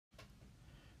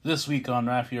This week on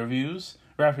Raffi reviews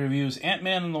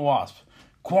Antman and the Wasp,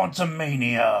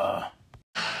 Quantumania.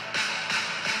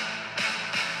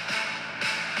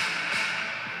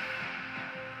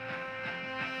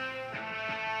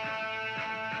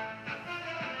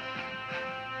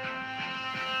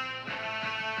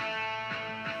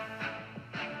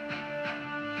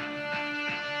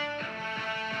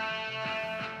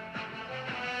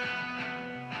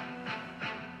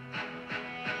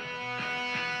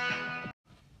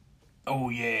 Oh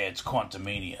yeah, it's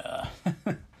Quantumania.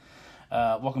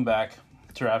 Welcome back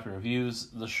to Raffi Reviews,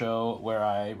 the show where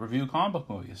I review comic book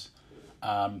movies.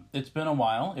 It's been a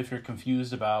while. If you're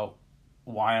confused about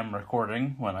why I'm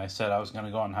recording when I said I was going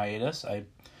to go on hiatus, I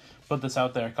put this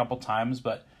out there a couple times,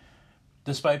 but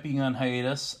despite being on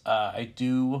hiatus, I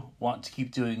do want to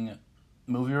keep doing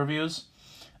movie reviews.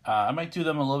 I might do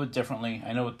them a little bit differently.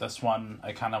 I know with this one,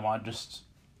 I kind of want to just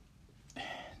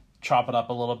chop it up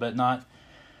a little bit,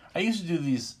 I used to do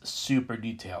these super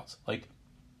detailed. Like,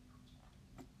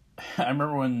 I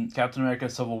remember when Captain America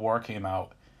Civil War came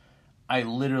out, I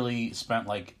literally spent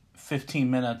like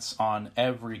 15 minutes on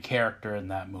every character in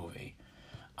that movie.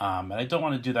 And I don't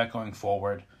want to do that going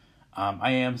forward.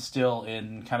 I am still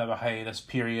in kind of a hiatus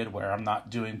period where I'm not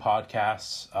doing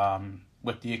podcasts,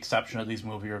 with the exception of these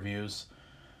movie reviews.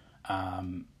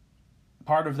 Part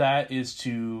of that is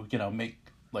to, make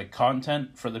like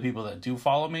content for the people that do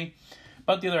follow me.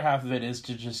 But the other half of it is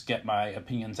to just get my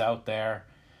opinions out there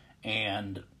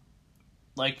and,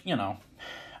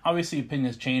 obviously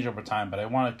opinions change over time, but I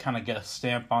want to kind of get a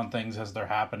stamp on things as they're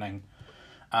happening.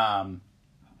 But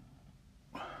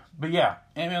yeah,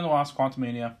 Antman and the Wasp,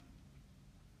 Quantumania.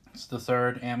 It's the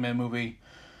third Antman movie.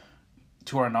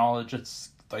 To our knowledge, it's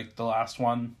like the last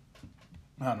one.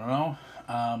 I don't know.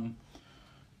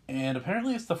 And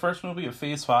apparently it's the first movie of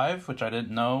Phase 5, which I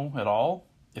didn't know at all.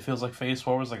 It feels like Phase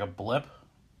 4 was like a blip,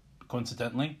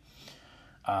 coincidentally.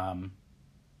 Yeah,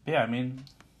 I mean,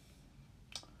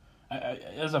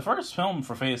 as a first film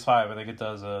for Phase 5, I think it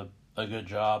does a good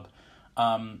job.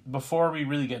 Before we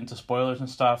really get into spoilers and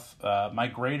stuff, my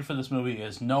grade for this movie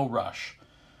is no rush.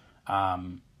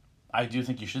 I do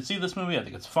think you should see this movie. I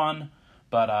think it's fun.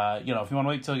 But, if you want to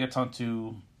wait till it gets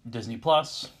onto Disney+,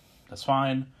 that's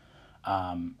fine.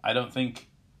 I don't think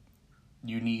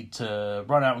you need to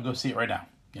run out and go see it right now.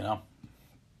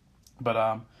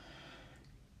 But,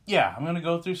 yeah, I'm going to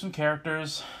go through some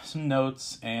characters, some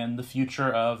notes, and the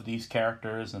future of these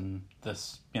characters and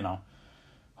this,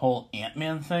 whole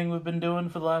Ant-Man thing we've been doing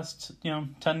for the last,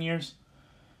 10 years.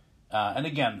 And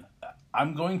again,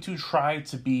 I'm going to try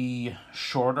to be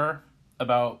shorter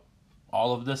about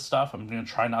all of this stuff. I'm going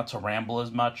to try not to ramble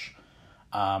as much,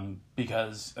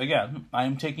 because, again,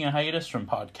 I'm taking a hiatus from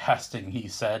podcasting, he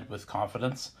said with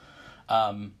confidence.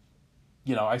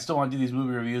 I still want to do these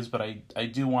movie reviews, but I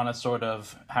do want to sort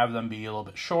of have them be a little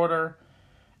bit shorter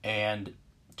and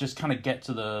just kind of get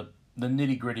to the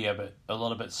nitty gritty of it a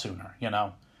little bit sooner,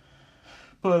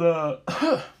 But,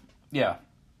 yeah,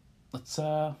 let's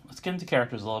get into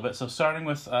characters a little bit. So starting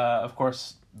with, of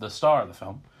course, the star of the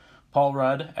film, Paul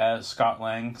Rudd as Scott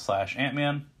Lang /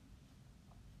 Ant-Man.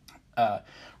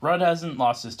 Rudd hasn't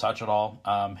lost his touch at all.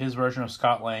 His version of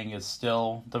Scott Lang is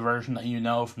still the version that you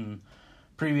know from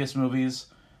previous movies.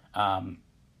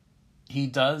 He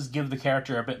does give the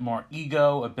character a bit more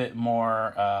ego, a bit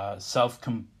more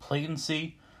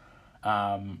self-complacency.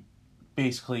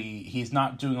 Basically, he's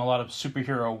not doing a lot of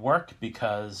superhero work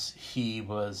because he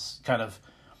was kind of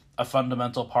a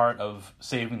fundamental part of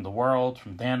saving the world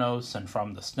from Thanos and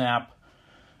from the Snap.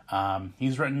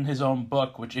 He's written his own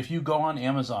book, which if you go on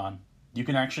Amazon, you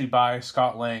can actually buy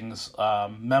Scott Lang's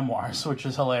memoirs, which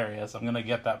is hilarious. I'm going to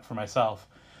get that for myself.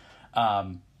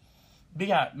 But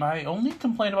yeah, my only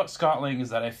complaint about Scott Lang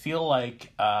is that I feel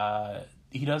like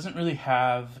he doesn't really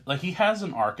have... he has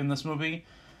an arc in this movie,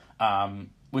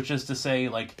 which is to say,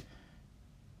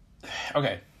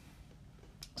 okay,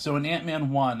 so in Ant-Man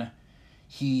 1,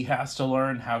 he has to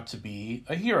learn how to be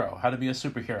a hero, how to be a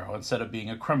superhero, instead of being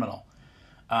a criminal.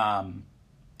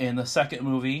 In the second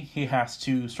movie, he has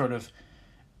to sort of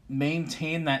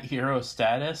maintain that hero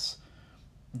status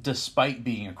despite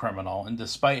being a criminal and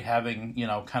despite having,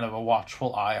 kind of a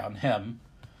watchful eye on him.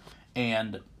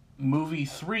 And movie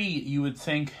 3, you would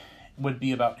think, would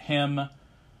be about him,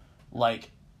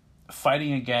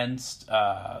 fighting against,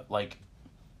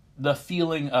 the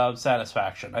feeling of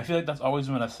satisfaction. I feel like that's always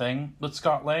been a thing with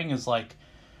Scott Lang, is,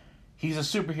 he's a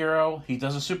superhero, he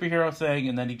does a superhero thing,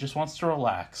 and then he just wants to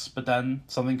relax. But then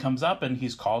something comes up and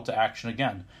he's called to action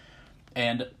again.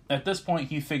 And at this point,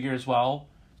 he figures, well,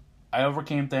 I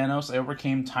overcame Thanos. I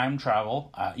overcame time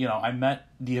travel. I met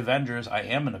the Avengers. I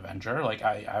am an Avenger. Like,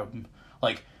 I'm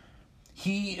like,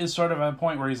 he is sort of at a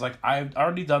point where he's like, I've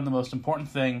already done the most important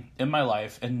thing in my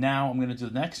life, and now I'm going to do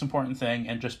the next important thing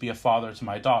and just be a father to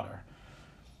my daughter.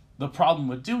 The problem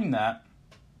with doing that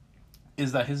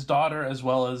is that his daughter, as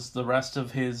well as the rest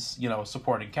of his,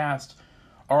 supporting cast,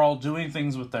 are all doing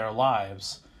things with their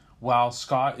lives, while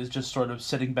Scott is just sort of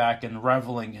sitting back and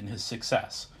reveling in his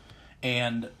success.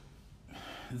 And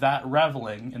that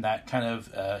reveling and that kind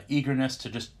of eagerness to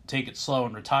just take it slow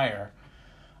and retire,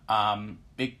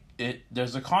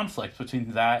 there's a conflict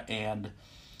between that and,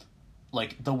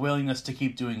 like, the willingness to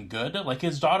keep doing good. Like,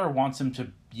 his daughter wants him to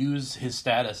use his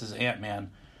status as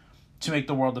Ant-Man to make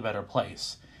the world a better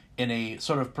place in a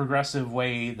sort of progressive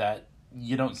way that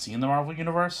you don't see in the Marvel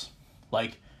Universe.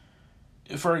 Like,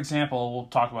 for example, we'll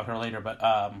talk about her later, but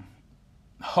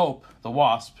Hope, the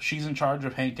Wasp, she's in charge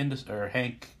of Pym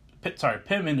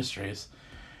Industries,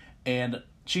 and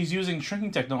she's using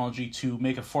shrinking technology to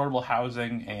make affordable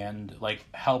housing and, like,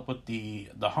 help with the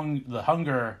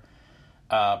hunger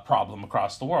problem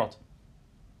across the world.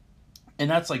 And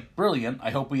that's, like, brilliant.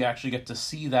 I hope we actually get to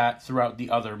see that throughout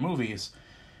the other movies,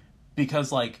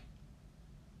 because, like,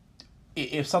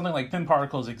 if something like Pym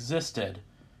Particles existed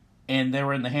and they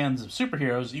were in the hands of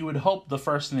superheroes, you would hope the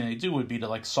first thing they do would be to,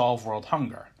 like, solve world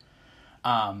hunger.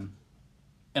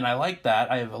 And I like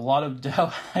that. I have a lot of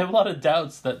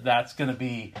doubts that that's going to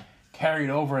be carried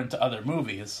over into other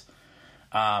movies.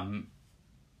 I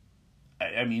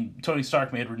mean, Tony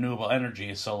Stark made renewable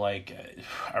energy, so, like,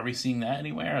 are we seeing that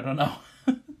anywhere? I don't know.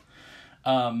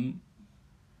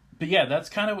 But yeah, that's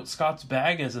kind of what Scott's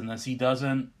bag is in this. He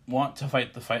doesn't want to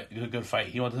fight a good fight.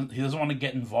 He doesn't want to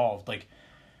get involved. Like,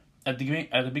 at the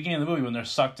beginning of the movie, when they're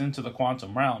sucked into the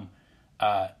quantum realm,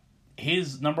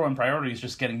 his number one priority is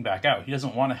just getting back out. He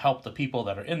doesn't want to help the people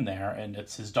that are in there, and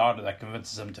it's his daughter that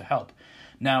convinces him to help.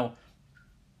 Now,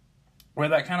 where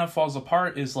that kind of falls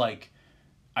apart is, like,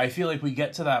 I feel like we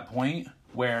get to that point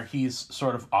where he's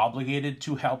sort of obligated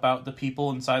to help out the people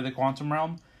inside the quantum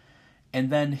realm, and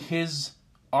then his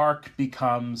arc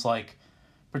becomes, like,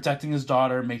 protecting his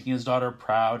daughter, making his daughter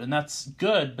proud, and that's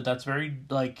good, but that's very,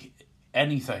 like,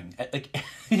 anything. Like,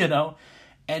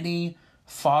 any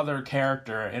father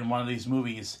character in one of these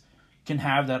movies can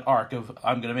have that arc of,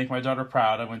 I'm going to make my daughter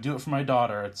proud, I'm going to do it for my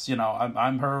daughter, it's,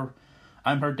 I'm her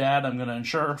dad, I'm going to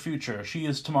ensure her future, she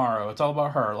is tomorrow, it's all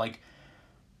about her. Like,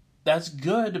 that's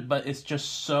good, but it's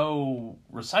just so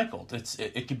recycled.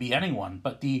 It could be anyone,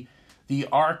 but the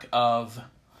arc of,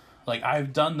 like,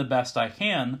 I've done the best I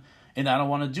can, and I don't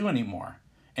want to do anymore,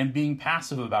 and being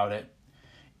passive about it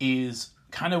is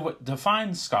kind of what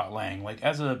defines Scott Lang. Like,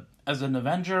 as an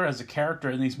Avenger, as a character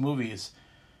in these movies,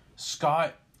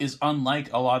 Scott is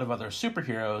unlike a lot of other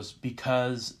superheroes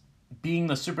because being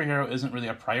the superhero isn't really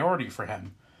a priority for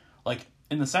him. Like,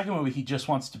 in the second movie, he just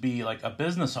wants to be, like, a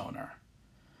business owner.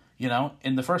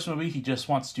 In the first movie, he just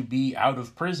wants to be out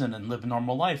of prison and live a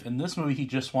normal life. In this movie, he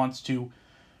just wants to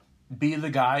be the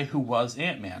guy who was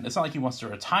Ant-Man. It's not like he wants to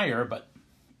retire, but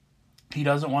he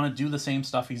doesn't want to do the same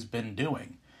stuff he's been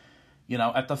doing.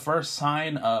 At the first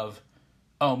sign of,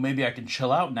 oh, maybe I can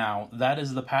chill out now, that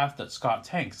is the path that Scott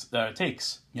takes.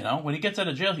 When he gets out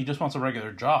of jail, he just wants a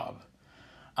regular job.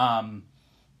 And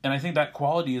I think that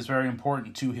quality is very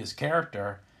important to his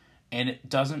character, and it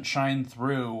doesn't shine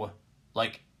through,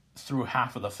 like, through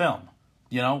half of the film.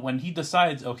 When he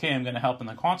decides, okay, I'm going to help in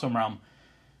the quantum realm,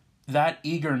 that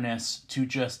eagerness to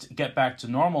just get back to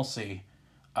normalcy,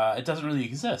 it doesn't really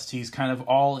exist. He's kind of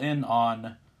all in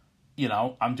on,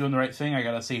 I'm doing the right thing, I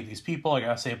gotta save these people, I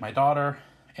gotta save my daughter,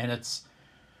 and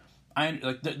I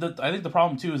think the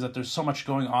problem too is that there's so much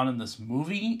going on in this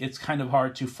movie, it's kind of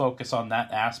hard to focus on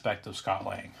that aspect of Scott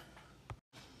Lang.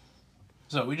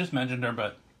 So, we just mentioned her,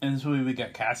 but in this movie we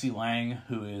get Cassie Lang,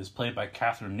 who is played by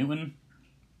Catherine Newton.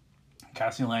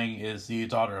 Cassie Lang is the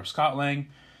daughter of Scott Lang.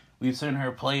 We've seen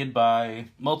her played by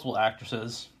multiple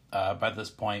actresses by this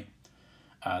point.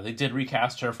 They did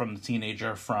recast her from the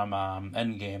teenager from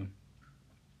Endgame,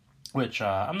 which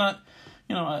I'm not,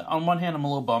 on one hand I'm a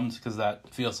little bummed because that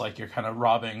feels like you're kind of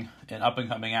robbing an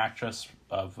up-and-coming actress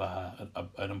of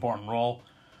an important role.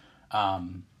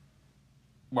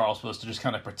 We're all supposed to just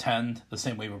kind of pretend the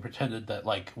same way we pretended that,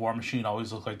 like, War Machine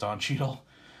always looked like Don Cheadle.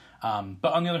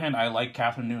 But on the other hand, I like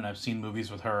Catherine Newton. I've seen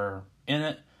movies with her in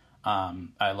it.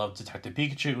 I love Detective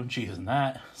Pikachu, and she's in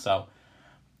that. So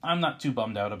I'm not too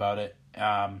bummed out about it.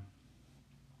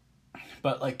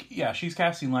 But, like, yeah, she's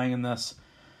Cassie Lang in this.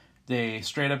 They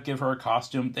straight up give her a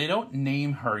costume. They don't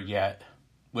name her yet,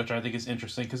 which I think is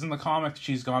interesting, because in the comics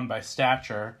she's gone by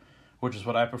Stature, which is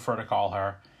what I prefer to call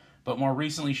her. But more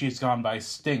recently, she's gone by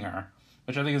Stinger,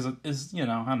 which I think is I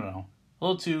don't know, a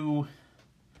little too,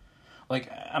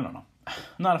 like, I don't know. I'm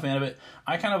not a fan of it.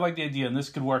 I kind of like the idea, and this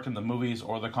could work in the movies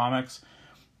or the comics.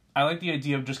 I like the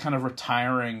idea of just kind of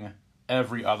retiring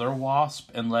every other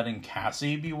Wasp and letting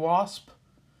Cassie be Wasp.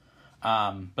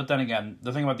 But then again,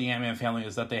 the thing about the Ant-Man family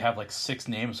is that they have like 6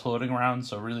 names floating around,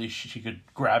 so really she could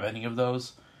grab any of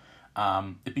those.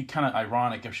 It'd be kind of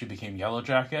ironic if she became Yellow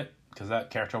Jacket, because that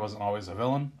character wasn't always a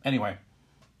villain. Anyway,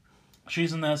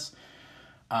 she's in this.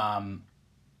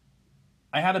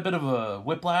 I had a bit of a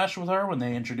whiplash with her when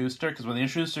they introduced her, because when they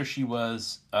introduced her, she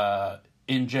was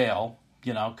in jail,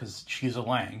 because she's a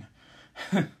Lang.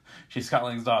 She's Scott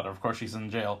Lang's daughter. Of course, she's in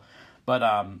jail. But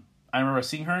I remember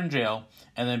seeing her in jail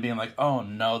and then being like, oh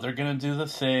no, they're going to do the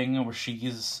thing where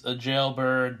she's a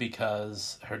jailbird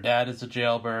because her dad is a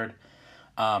jailbird.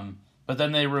 But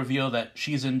then they reveal that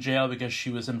she's in jail because she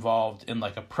was involved in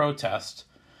like a protest.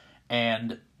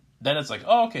 And then it's like,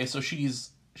 oh, okay, so she is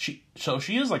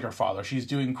like her father. She's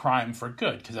doing crime for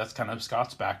good, because that's kind of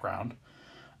Scott's background.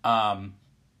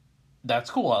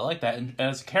 That's cool. I like that. And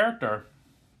as a character,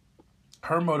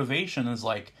 her motivation is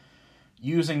like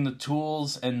using the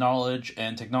tools and knowledge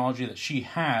and technology that she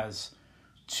has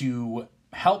to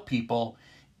help people,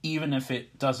 even if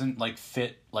it doesn't like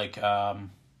fit,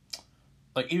 even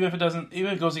if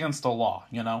it goes against the law,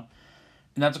 And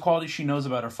that's a quality she knows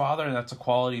about her father, and that's a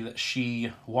quality that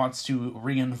she wants to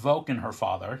reinvoke in her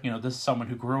father. This is someone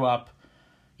who grew up,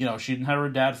 she didn't have her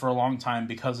dad for a long time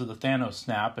because of the Thanos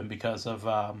snap and because of,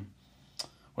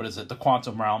 the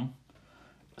quantum realm.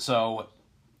 So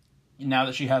now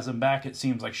that she has him back, it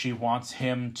seems like she wants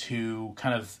him to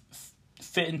kind of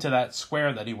fit into that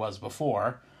square that he was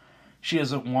before. She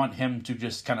doesn't want him to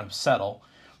just kind of settle.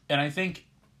 And I think,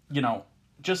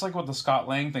 just like with the Scott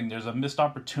Lang thing, there's a missed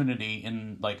opportunity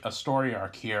in like a story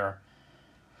arc here,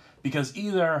 because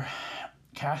either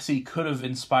Cassie could have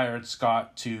inspired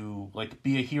Scott to like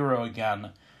be a hero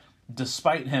again,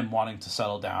 despite him wanting to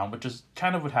settle down, which is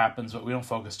kind of what happens, but we don't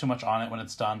focus too much on it when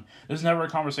it's done. There's never a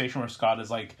conversation where Scott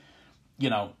is like,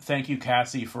 thank you,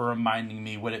 Cassie, for reminding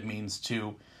me what it means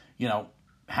to,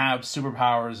 have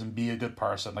superpowers and be a good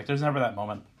person. Like, there's never that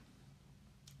moment.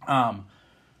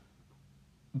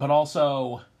 But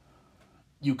also,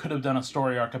 you could have done a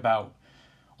story arc about,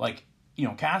 like,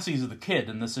 Cassie's the kid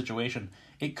in this situation.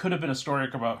 It could have been a story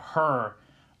arc about her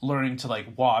learning to,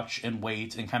 like, watch and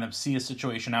wait and kind of see a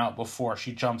situation out before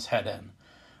she jumps head in.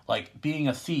 Like, being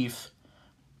a thief,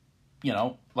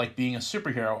 like being a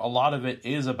superhero, a lot of it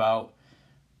is about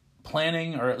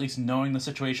planning or at least knowing the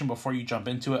situation before you jump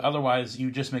into it. Otherwise,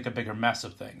 you just make a bigger mess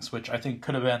of things, which I think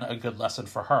could have been a good lesson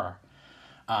for her.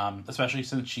 Especially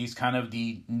since she's kind of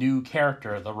the new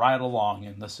character, the ride-along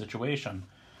in this situation.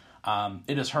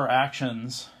 It is her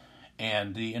actions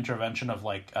and the intervention of,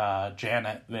 like,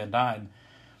 Janet Van Dyne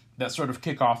that sort of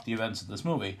kick off the events of this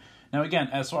movie. Now, again,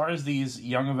 as far as these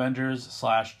Young Avengers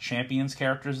 / Champions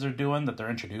characters they're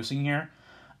introducing here,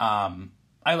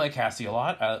 I like Cassie a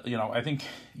lot. I think,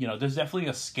 there's definitely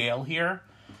a scale here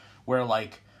where,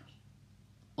 like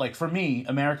for me,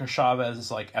 America Chavez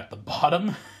is, like, at the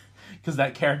bottom, because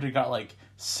that character got, like,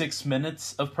 6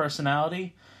 minutes of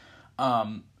personality.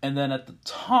 And then at the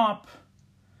top,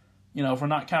 if we're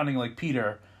not counting, like,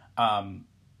 Peter,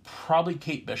 probably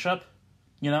Kate Bishop,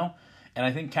 And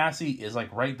I think Cassie is,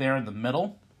 like, right there in the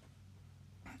middle.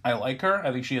 I like her.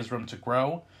 I think she has room to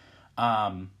grow.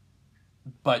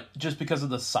 But just because of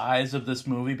the size of this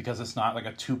movie, because it's not, like,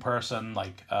 a 2-person,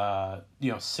 like,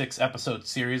 6-episode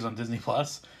series on Disney+,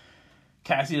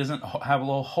 Cassie doesn't have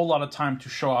a whole lot of time to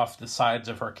show off the sides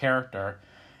of her character.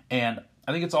 And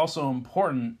I think it's also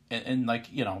important, and like,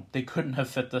 they couldn't have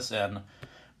fit this in,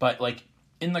 but, like,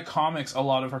 in the comics, a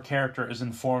lot of her character is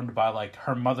informed by, like,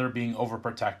 her mother being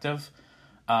overprotective,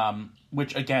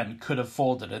 which, again, could have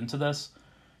folded into this.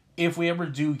 If we ever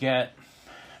do get,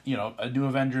 a New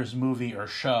Avengers movie or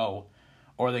show,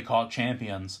 or they call it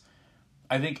Champions,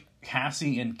 I think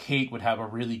Cassie and Kate would have a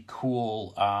really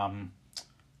cool,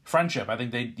 friendship. I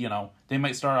think they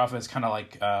might start off as kind of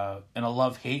like in a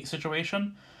love-hate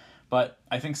situation, but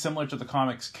I think similar to the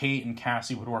comics, Kate and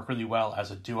Cassie would work really well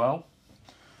as a duo.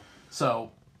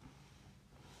 So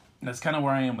that's kind of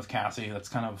where I am with Cassie. That's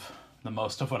kind of the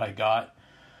most of what I got.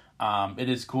 It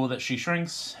is cool that she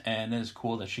shrinks, and it is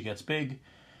cool that she gets big.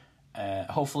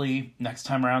 Hopefully next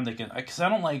time around they can,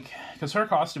 because her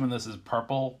costume in this is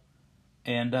purple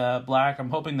and black. I'm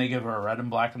hoping they give her a red and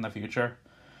black in the future.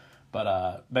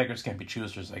 But beggars can't be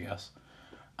choosers, I guess.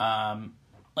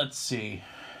 Let's see.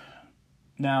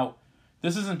 Now,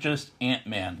 this isn't just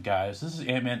Ant-Man, guys. This is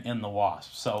Ant-Man and the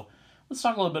Wasp. So, let's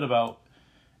talk a little bit about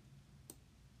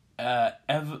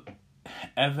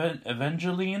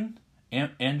Evangeline,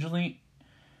 Angeline,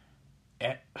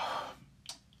 eh,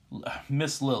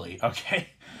 Miss Lily, okay?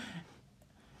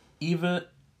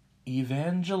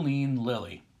 Evangeline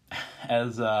Lilly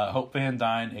as Hope Van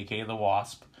Dyne, aka the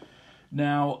Wasp.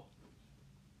 Now,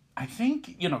 I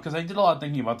think, because I did a lot of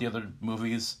thinking about the other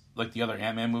movies, like the other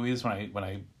Ant-Man movies when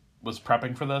I was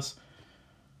prepping for this.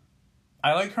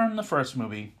 I like her in the first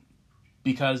movie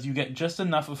because you get just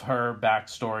enough of her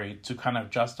backstory to kind of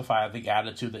justify the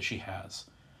attitude that she has.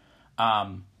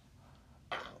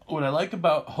 What I like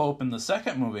about Hope in the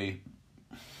second movie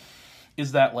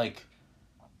is that, like,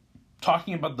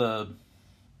 talking about the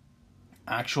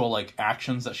actual, like,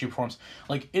 actions that she performs,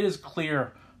 like, it is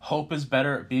clear Hope is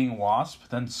better at being Wasp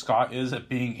than Scott is at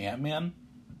being Ant-Man.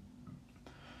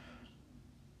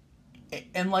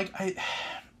 And, like,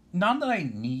 not that I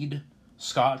need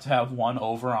Scott to have one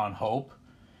over on Hope,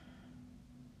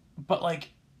 but, like,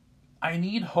 I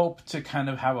need Hope to kind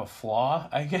of have a flaw,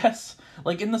 I guess.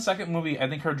 Like, in the second movie, I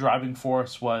think her driving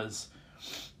force was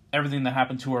everything that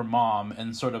happened to her mom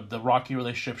and sort of the rocky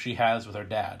relationship she has with her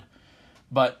dad.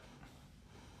 But,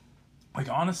 like,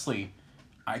 honestly,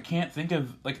 I can't think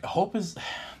of, like, Hope is,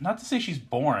 not to say she's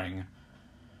boring,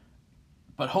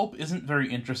 but Hope isn't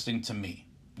very interesting to me,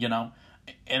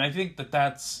 And I think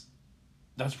that's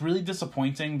really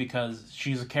disappointing because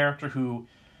she's a character who,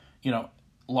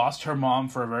 lost her mom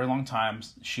for a very long time.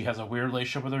 She has a weird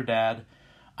relationship with her dad.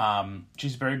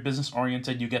 She's very business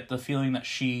oriented. You get the feeling that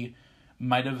she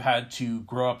might have had to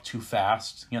grow up too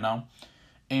fast,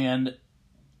 and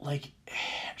like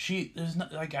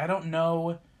I don't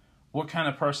know what kind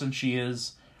of person she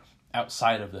is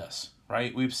outside of this,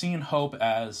 right? We've seen Hope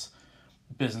as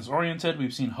business oriented.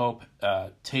 We've seen Hope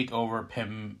take over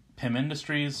Pym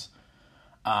Industries.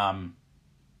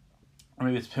 Or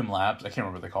maybe it's Pym Labs. I can't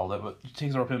remember what they called it, but she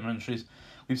takes over Pym Industries.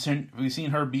 We've seen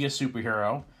her be a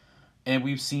superhero, and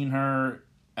we've seen her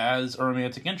as a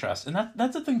romantic interest. And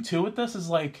that's the thing too with this is,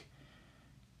 like,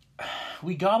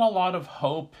 we got a lot of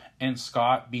Hope and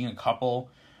Scott being a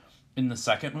couple in the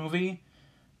second movie,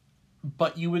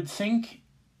 but you would think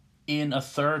in a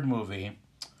third movie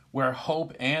where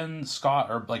Hope and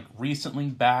Scott are, like, recently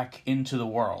back into the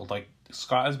world. Like,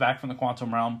 Scott is back from the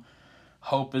quantum realm.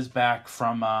 Hope is back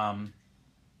from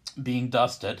being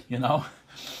dusted,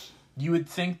 You would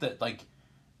think that, like,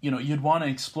 you'd want to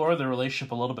explore the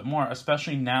relationship a little bit more,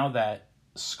 especially now that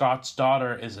Scott's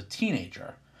daughter is a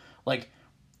teenager. Like,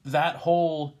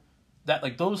 those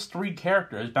three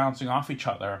characters bouncing off each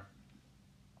other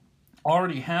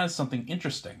already has something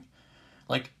interesting.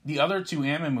 Like, the other two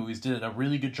Ant-Man movies did a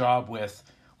really good job with,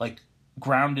 like,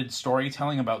 grounded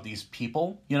storytelling about these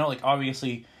people. Like,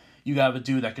 obviously, you have a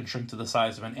dude that can shrink to the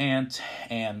size of an ant,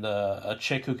 and a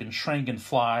chick who can shrink and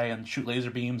fly and shoot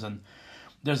laser beams, and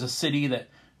there's a city that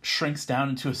shrinks down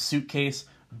into a suitcase.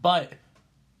 But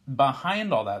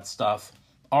behind all that stuff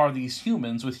are these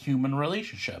humans with human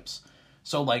relationships.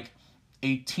 So, like,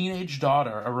 a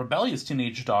rebellious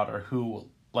teenage daughter who,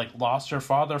 like, lost her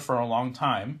father for a long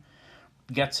time,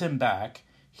 gets him back.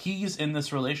 He's in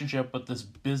this relationship with this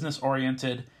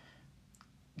business-oriented,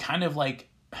 kind of, like,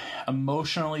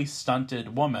 emotionally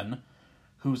stunted woman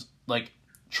who's, like,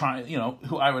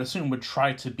 who I would assume would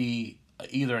try to be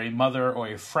either a mother or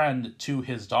a friend to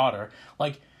his daughter.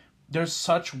 Like, there's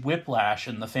such whiplash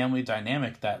in the family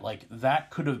dynamic that, like, that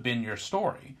could have been your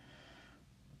story.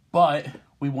 But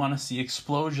we want to see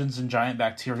explosions and giant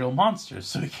bacterial monsters,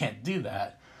 so we can't do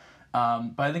that.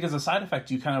 But I think as a side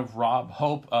effect, you kind of rob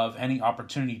Hope of any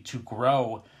opportunity to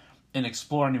grow and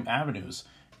explore new avenues.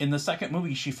 In the second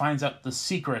movie, she finds out the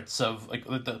secrets of, like,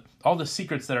 all the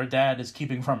secrets that her dad is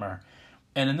keeping from her.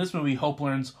 And in this movie, Hope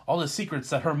learns all the secrets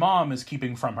that her mom is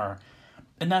keeping from her.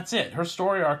 And that's it. Her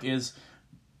story arc is,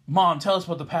 Mom, tell us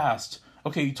about the past.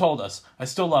 Okay, you told us. I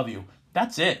still love you.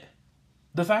 That's it.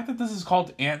 The fact that this is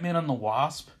called Ant-Man and the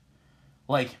Wasp,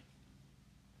 like,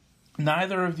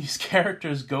 neither of these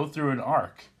characters go through an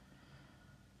arc.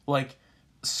 Like,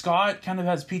 Scott kind of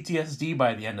has PTSD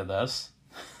by the end of this.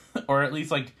 Or at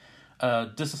least, like,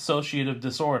 dissociative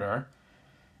disorder.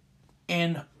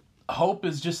 And Hope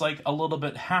is just, like, a little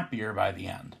bit happier by the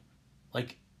end.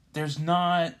 Like, there's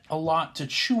not a lot to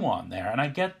chew on there. And I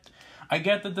get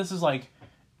that this is, like,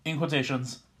 in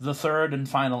quotations, the third and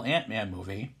final Ant-Man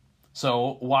movie.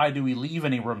 So why do we leave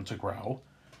any room to grow?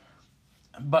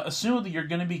 But assume that you're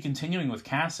going to be continuing with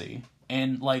Cassie.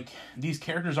 And, like, these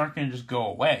characters aren't going to just go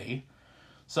away.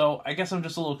 So I guess I'm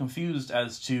just a little confused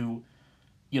as to,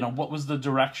 what was the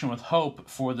direction with Hope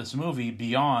for this movie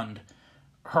beyond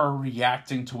her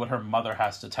reacting to what her mother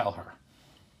has to tell her.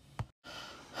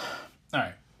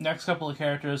 Alright, Next couple of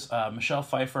characters, Michelle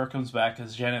Pfeiffer comes back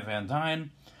as Janet Van Dyne.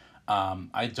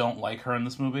 I don't like her in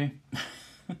this movie.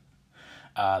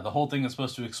 The whole thing is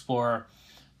supposed to explore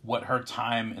what her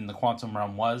time in the quantum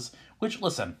realm was, which,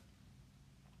 listen,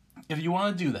 if you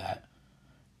want to do that,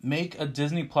 make a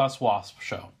Disney Plus Wasp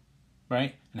show,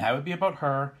 right? And have it be about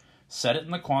her, set it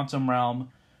in the quantum realm,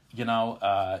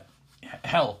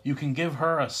 hell, you can give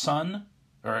her a son,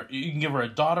 or you can give her a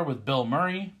daughter with Bill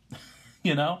Murray,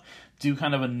 do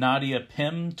kind of a Nadia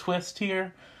Pym twist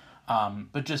here.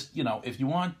 But just, if you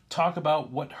want to talk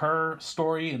about what her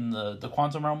story in the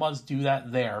quantum realm was, do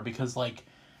that there. Because,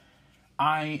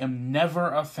 I am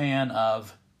never a fan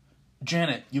of,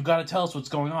 Janet, you got to tell us what's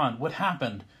going on. What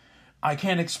happened? I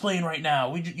can't explain right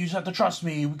now. You just have to trust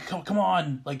me. Come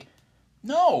on.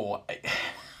 No.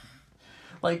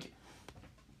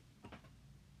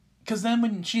 Because then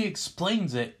when she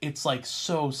explains it, it's,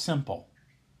 so simple.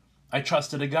 I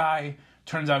trusted a guy.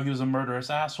 Turns out he was a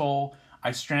murderous asshole.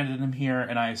 I stranded him here,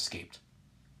 and I escaped.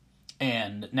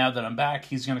 And now that I'm back,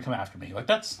 he's going to come after me.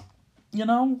 That's,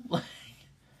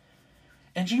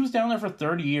 And she was down there for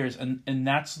 30 years, and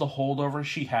that's the holdover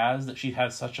she has, that she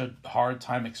has such a hard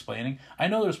time explaining. I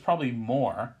know there's probably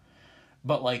more,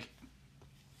 but,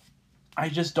 I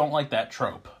just don't like that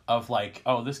trope of,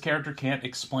 this character can't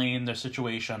explain their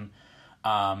situation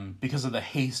because of the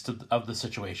haste of the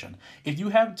situation. If you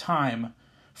have time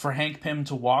for Hank Pym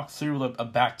to walk through a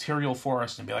bacterial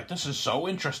forest and be like, this is so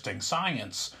interesting,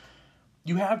 science.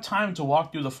 You have time to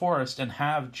walk through the forest and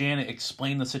have Janet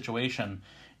explain the situation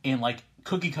in,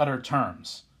 cookie cutter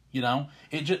terms,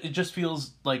 It just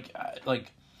feels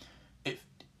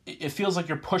it feels like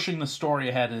you're pushing the story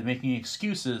ahead and making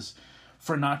excuses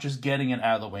for not just getting it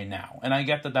out of the way now. And I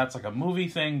get that that's a movie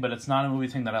thing, but it's not a movie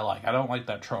thing that I like. I don't like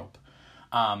that trope.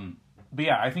 But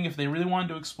yeah, I think if they really wanted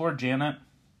to explore Janet,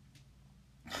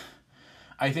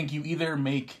 I think you either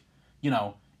make,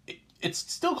 it's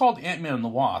still called Antman and the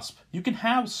Wasp. You can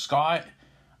have Scott,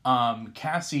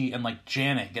 Cassie, and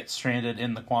Janet get stranded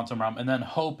in the quantum realm, and then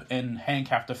Hope and Hank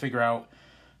have to figure out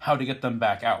how to get them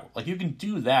back out. You can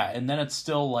do that, and then it's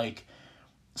still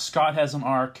Scott has an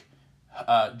arc,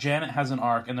 Janet has an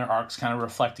arc, and their arcs kind of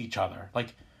reflect each other.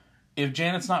 If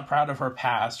Janet's not proud of her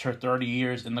past, her 30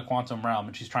 years in the quantum realm,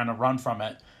 and she's trying to run from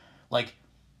it,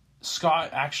 Scott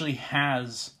actually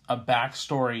has a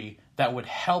backstory that would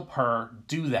help her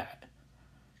do that.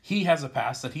 He has a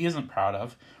past that he isn't proud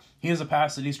of. He has a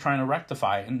past that he's trying to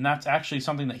rectify, and that's actually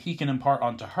something that he can impart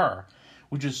onto her,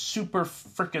 which is super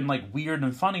freaking weird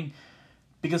and funny,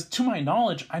 because to my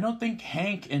knowledge, I don't think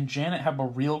Hank and Janet have a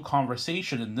real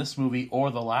conversation in this movie or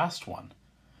the last one.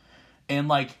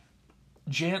 And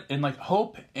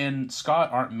Hope and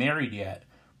Scott aren't married yet,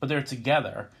 but they're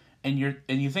together. And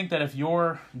you think that if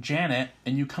you're Janet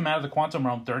and you come out of the quantum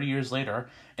realm 30 years later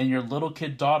and your little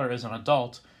kid daughter is an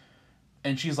adult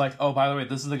and she's like, oh, by the way,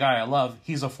 this is the guy I love,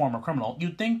 he's a former criminal,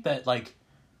 you'd think that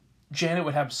Janet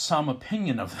would have some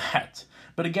opinion of that.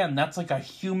 But again, that's a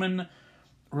human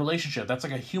relationship. That's a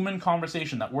human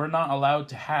conversation that we're not allowed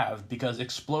to have because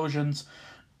explosions,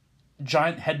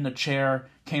 giant head in a chair,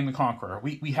 Kane the Conqueror.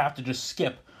 We have to just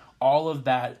skip all of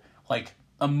that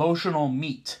emotional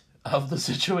meat of the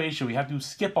situation. We have to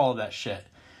skip all of that shit.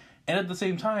 And at the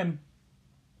same time,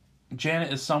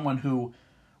 Janet is someone who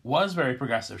was very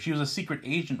progressive. She was a secret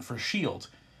agent for S.H.I.E.L.D.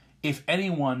 If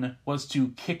anyone was to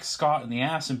kick Scott in the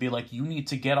ass and be you need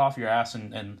to get off your ass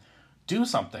and do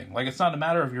something. It's not a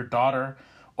matter of your daughter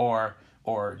or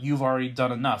you've already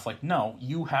done enough. No,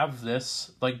 you have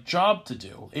this, job to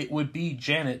do. It would be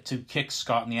Janet to kick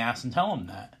Scott in the ass and tell him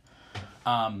that.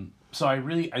 So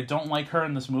I don't like her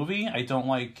in this movie. I don't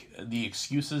like the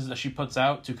excuses that she puts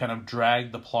out to kind of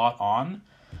drag the plot on.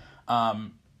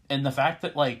 And the fact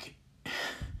that,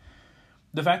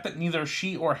 neither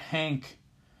she or Hank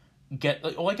get,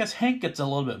 I guess Hank gets a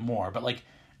little bit more, but,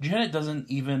 Janet doesn't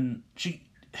even,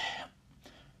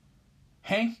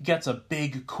 Hank gets a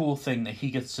big, cool thing that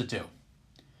he gets to do.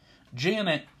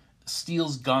 Janet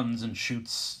steals guns and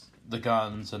shoots the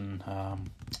guns and,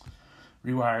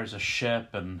 rewires a ship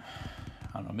and,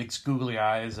 I don't know, makes googly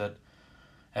eyes at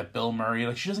Bill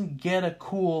Murray. She doesn't get a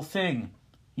cool thing,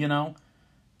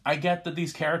 I get that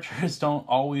these characters don't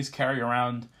always carry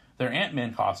around their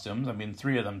Ant-Man costumes. I mean,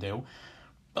 3 of them do.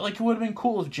 But, it would have been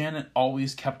cool if Janet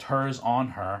always kept hers on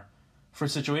her for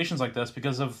situations like this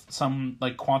because of some,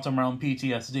 quantum realm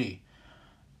PTSD.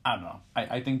 I don't know.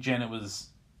 I think Janet was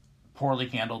poorly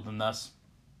handled in this.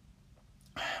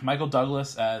 Michael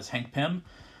Douglas as Hank Pym.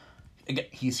 Again,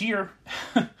 he's here.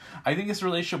 I think his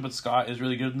relationship with Scott is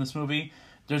really good in this movie.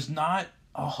 There's not,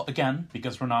 again,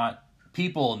 because we're not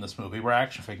people in this movie, we're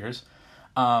action figures.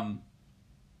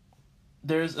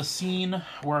 there's a scene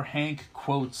where Hank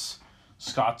quotes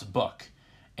Scott's book,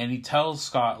 and he tells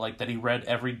Scott, like, that he read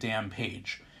every damn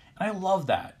page. And I love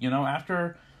that, you know,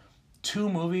 after 2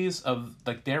 movies of,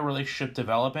 like, their relationship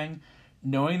developing,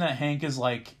 knowing that Hank is,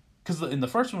 like, because in the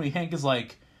first movie, Hank is,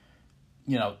 like,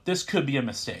 you know, this could be a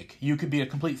mistake. You could be a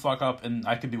complete fuck up, and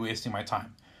I could be wasting my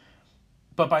time.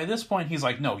 But by this point, he's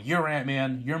like, no, you're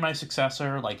Ant-Man, you're my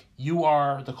successor, like, you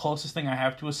are the closest thing I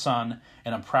have to a son,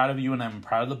 and I'm proud of you, and I'm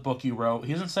proud of the book you wrote.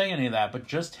 He doesn't say any of that, but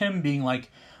just him being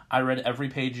like, I read every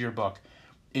page of your book,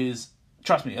 is,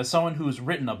 trust me, as someone who's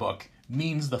written a book,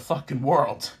 means the fucking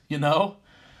world, you know?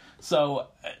 So,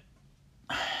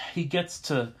 he gets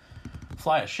to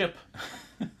fly a ship.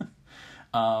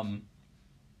 I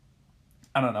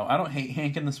don't know, I don't hate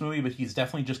Hank in this movie, but he's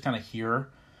definitely just kind of here.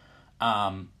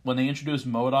 When they introduce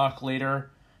MODOK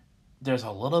later, there's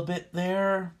a little bit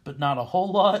there, but not a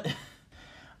whole lot.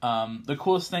 The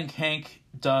coolest thing Hank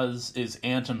does is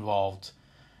Ant involved.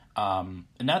 And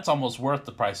that's almost worth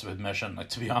the price of admission, like,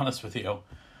 to be honest with you.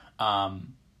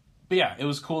 But yeah, it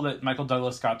was cool that Michael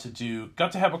Douglas got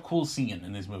to have a cool scene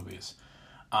in these movies.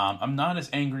 I'm not as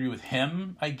angry with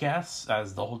him, I guess,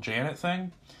 as the whole Janet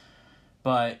thing.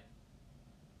 But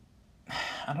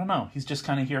I don't know, he's just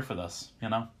kind of here for this, you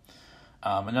know?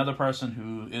 Another person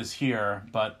who is here,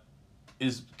 but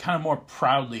is kind of more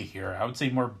proudly here, I would say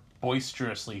more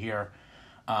boisterously here.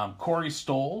 Corey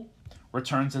Stoll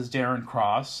returns as Darren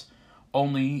Cross,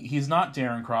 only he's not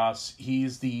Darren Cross,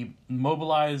 he's the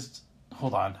mobilized,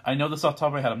 hold on, I know this off the top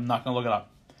of my head, I'm not going to look it up.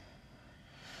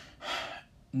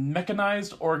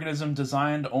 Mechanized organism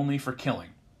designed only for killing,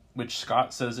 which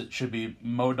Scott says it should be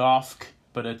MODOK,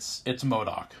 but it's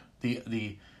MODOK.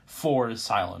 The 4 is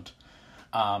silent.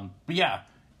 But yeah,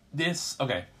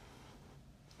 okay.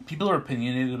 People are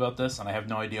opinionated about this, and I have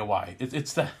no idea why.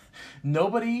 It's that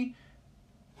nobody,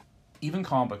 even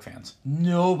comic book fans,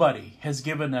 nobody has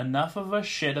given enough of a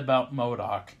shit about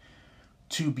MODOK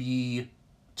to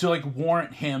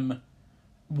warrant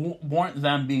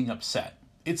them being upset.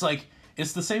 It's like,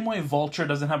 it's the same way Vulture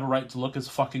doesn't have a right to look as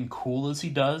fucking cool as he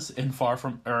does in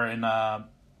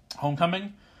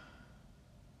Homecoming.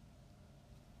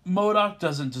 MODOK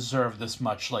doesn't deserve this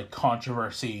much, like,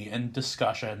 controversy and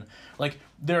discussion. Like,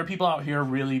 there are people out here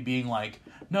really being like,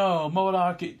 no,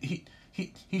 MODOK,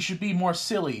 he should be more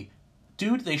silly.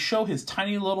 Dude, they show his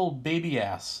tiny little baby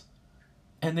ass,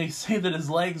 and they say that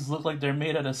his legs look like they're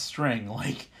made out of string.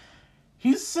 Like,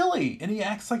 he's silly, and he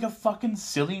acts like a fucking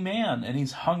silly man, and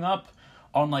he's hung up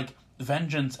on, like,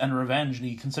 vengeance and revenge, and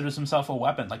he considers himself a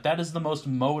weapon. Like, that is the most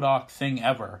MODOK thing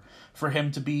ever, for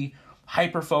him to be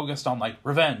hyper-focused on, like,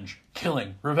 revenge,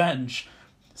 killing, revenge,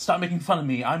 stop making fun of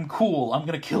me, I'm cool, I'm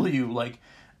gonna kill you, like,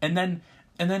 and then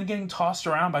getting tossed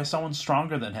around by someone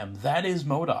stronger than him. That is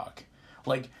MODOK.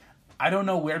 Like, I don't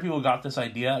know where people got this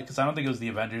idea, because I don't think it was the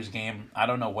Avengers game, I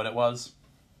don't know what it was,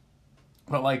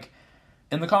 but, like,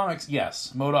 in the comics,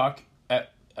 yes, MODOK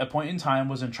at a point in time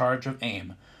was in charge of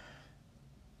AIM,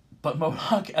 but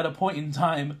MODOK at a point in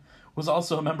time was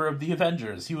also a member of the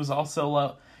Avengers. He was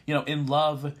also, in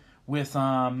love with,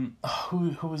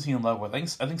 who was he in love with? I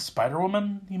think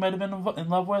Spider-Woman he might have been in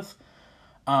love with.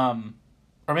 Or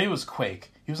maybe it was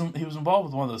Quake. He was involved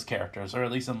with one of those characters, or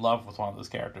at least in love with one of those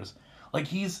characters. Like,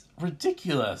 he's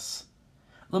ridiculous.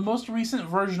 The most recent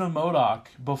version of MODOK,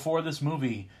 before this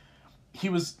movie, he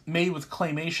was made with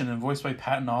claymation and voiced by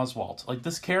Patton Oswalt. Like,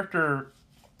 this character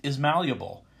is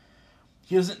malleable.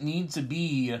 He doesn't need to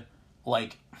be,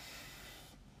 like,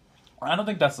 I don't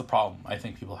think that's the problem I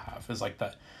think people have, is, like,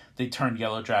 that they turned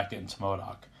Yellow Jacket into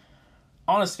MODOK.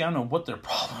 Honestly, I don't know what their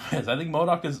problem is. I think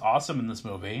MODOK is awesome in this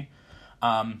movie.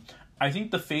 I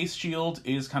think the face shield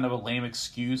is kind of a lame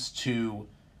excuse to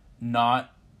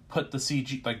not put the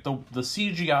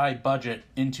CGI budget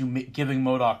into giving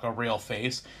MODOK a real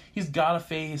face. He's got a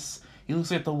face. He looks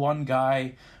like the one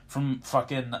guy from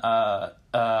fucking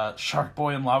Shark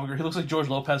Boy and Lava Girl. He looks like George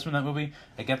Lopez from that movie.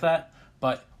 I get that,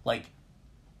 but, like,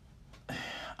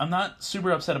 I'm not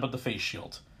super upset about the face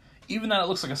shield. Even that it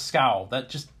looks like a scowl.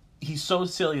 He's so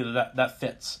silly that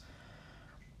fits.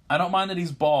 I don't mind that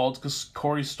he's bald, because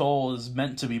Corey Stoll is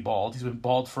meant to be bald. He's been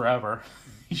bald forever.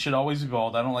 He should always be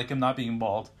bald. I don't like him not being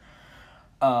bald.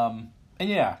 And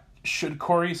yeah, should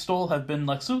Corey Stoll have been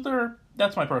Lex Luthor?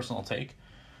 That's my personal take.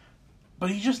 But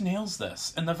he just nails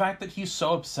this. And the fact that he's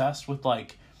so obsessed with,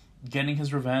 like, getting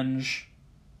his revenge,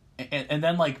 and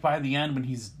then, like, by the end when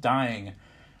he's dying,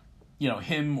 you know,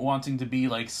 him wanting to be,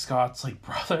 like, Scott's, like,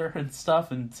 brother and stuff,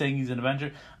 and saying he's an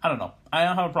Avenger. I don't know. I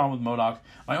don't have a problem with MODOK.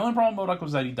 My only problem with MODOK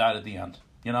was that he died at the end,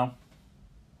 you know?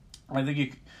 I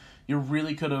think you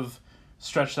really could have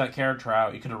stretch that character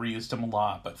out. You could have reused him a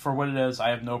lot, but for what it is,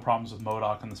 I have no problems with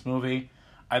MODOK in this movie.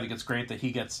 I think it's great that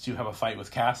he gets to have a fight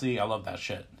with Cassie. I love that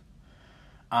shit.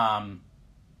 Yeah,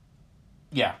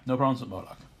 no problems with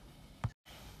MODOK.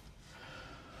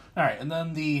 Alright, and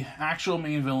then the actual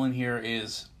main villain here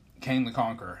is Kang the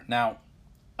Conqueror. Now,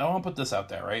 I want to put this out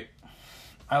there, right?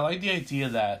 I like the idea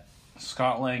that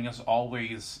Scott Lang is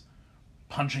always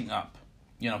punching up.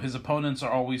 You know, his opponents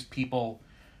are always people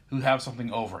who have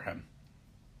something over him.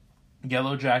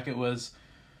 Yellow Jacket was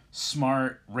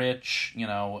smart, rich, you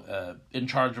know, in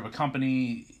charge of a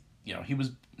company. You know,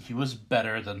 he was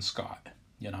better than Scott,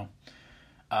 you know.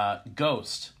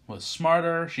 Ghost was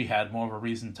smarter. She had more of a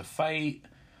reason to fight.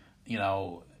 You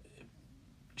know,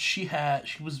 she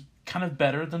was kind of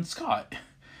better than Scott.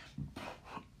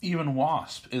 Even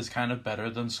Wasp is kind of better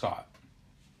than Scott.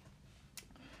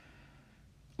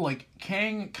 Like,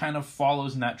 Kang kind of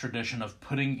follows in that tradition of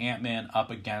putting Ant-Man up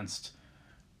against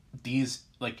these,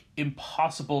 like,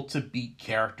 impossible to beat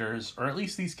characters, or at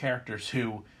least these characters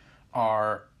who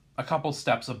are a couple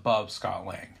steps above Scott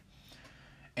Lang.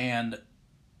 And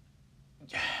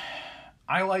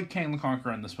I like Kang the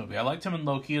Conqueror in this movie. I liked him in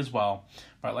Loki as well,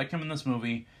 but I like him in this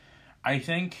movie. I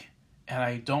think, and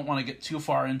I don't want to get too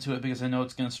far into it because I know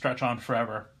it's going to stretch on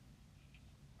forever,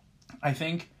 I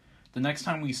think the next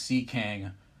time we see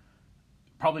Kang,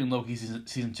 probably in Loki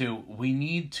season 2, we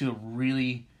need to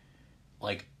really,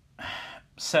 like,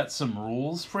 set some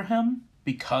rules for him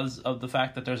because of the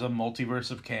fact that there's a multiverse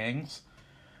of Kangs.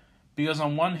 Because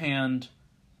on one hand,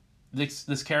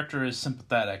 this character is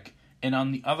sympathetic, and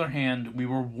on the other hand, we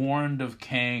were warned of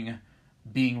Kang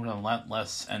being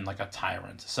relentless and like a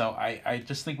tyrant. So I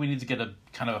just think we need to get a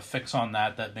kind of a fix on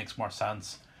that makes more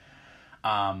sense.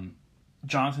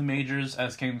 Jonathan Majors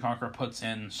as Kang the Conqueror puts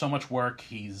in so much work.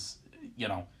 He's, you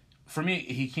know, for me,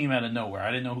 he came out of nowhere. I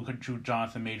didn't know who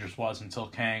Jonathan Majors was until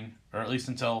Kang, or at least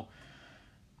until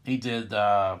he did,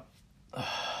 what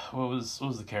was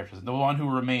the character? The one who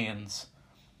remains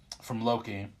from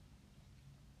Loki.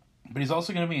 But he's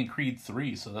also going to be in Creed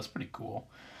 3, so that's pretty cool.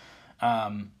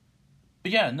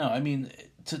 But yeah, no, I mean,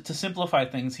 to simplify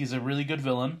things, he's a really good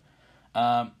villain.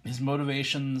 His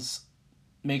motivations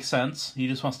make sense. He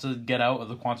just wants to get out of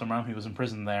the quantum realm. He was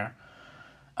imprisoned there.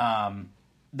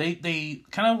 They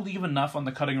kind of leave enough on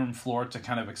the cutting room floor to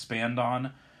kind of expand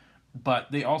on,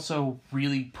 but they also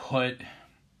really put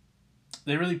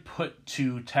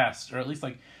to test, or at least,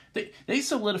 like, they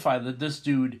solidify that this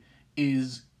dude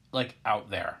is, like, out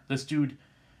there. This dude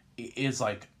is,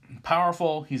 like,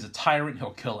 powerful. He's a tyrant.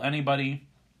 He'll kill anybody.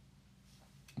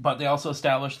 But they also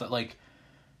establish that, like,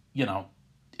 you know,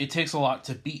 it takes a lot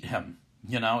to beat him.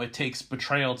 You know, it takes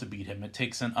betrayal to beat him. It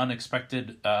takes an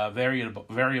unexpected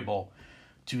variable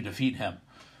to defeat him.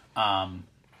 And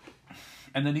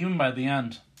then even by the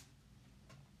end,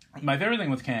 my favorite thing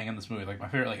with Kang in this movie, like my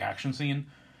favorite, like, action scene,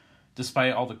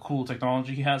 despite all the cool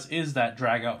technology he has, is that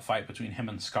drag out fight between him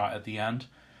and Scott at the end.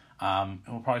 And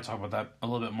we'll probably talk about that a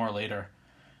little bit more later.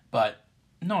 But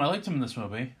no, I liked him in this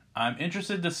movie. I'm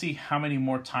interested to see how many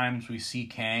more times we see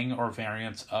Kang or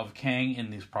variants of Kang in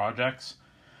these projects.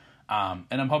 And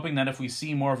I'm hoping that if we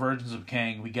see more versions of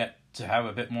Kang, we get to have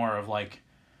a bit more of, like,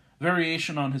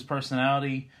 variation on his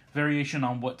personality, variation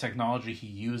on what technology he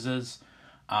uses.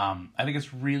 I think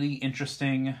it's really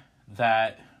interesting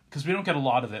that, because we don't get a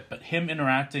lot of it, but him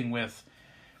interacting with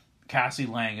Cassie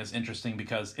Lang is interesting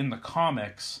because in the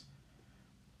comics,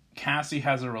 Cassie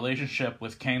has a relationship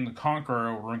with Kang the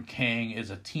Conqueror when Kang is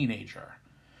a teenager.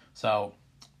 So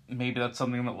maybe that's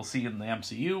something that we'll see in the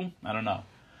MCU. I don't know.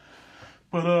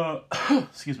 But,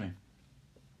 excuse me.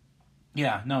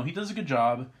 Yeah, no, he does a good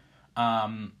job.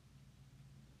 I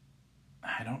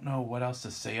don't know what else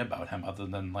to say about him other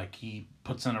than, like, he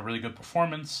puts in a really good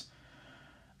performance.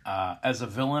 As a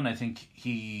villain, I think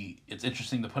it's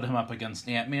interesting to put him up against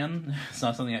Ant-Man. It's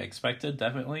not something I expected,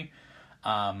 definitely.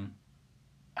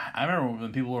 I remember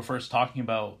when people were first talking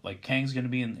about, like, Kang's going to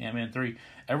be in Ant-Man 3,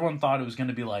 everyone thought it was going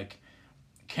to be, like,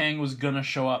 Kang was going to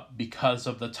show up because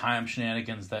of the time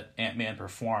shenanigans that Ant-Man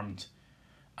performed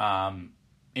in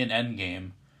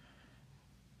Endgame.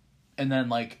 And then,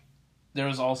 like, there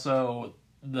was also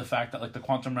the fact that, like, the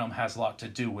quantum realm has a lot to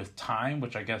do with time,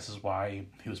 which I guess is why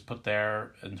he was put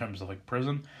there in terms of, like,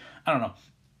 prison. I don't know.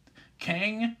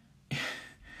 Kang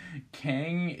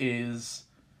is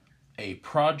a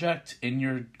project in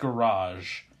your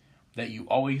garage that you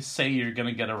always say you're going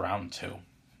to get around to.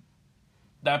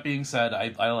 That being said,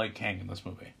 I like Kang in this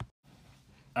movie.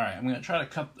 Alright, I'm going to try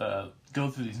to go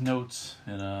through these notes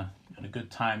in a good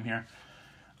time here.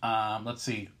 Let's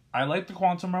see. I like the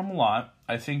quantum realm a lot.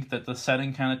 I think that the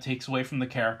setting kind of takes away from the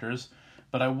characters,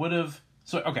 but I would have...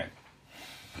 So, okay.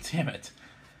 damn it.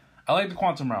 I like the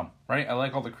quantum realm, right? I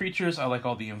like all the creatures. I like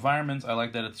all the environments. I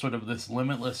like that it's sort of this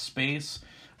limitless space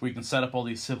where you can set up all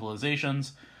these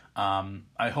civilizations.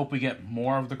 I hope we get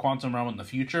more of the quantum realm in the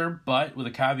future, but with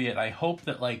a caveat, I hope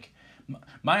that, like,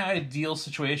 my ideal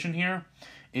situation here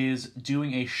is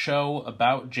doing a show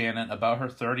about Janet, about her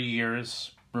 30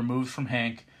 years removed from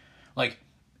Hank, like,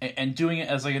 and doing it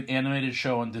as like an animated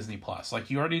show on Disney Plus. Like,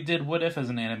 you already did What If as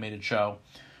an animated show.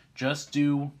 Just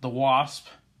do the Wasp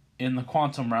in the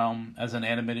quantum realm as an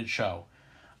animated show.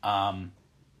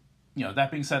 That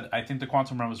being said, I think the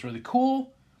quantum realm is really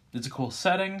cool. It's a cool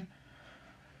setting.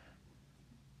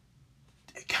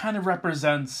 It kind of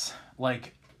represents,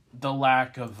 like, the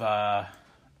lack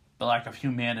of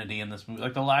humanity in this movie,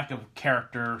 like the lack of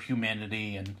character,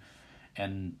 humanity,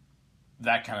 and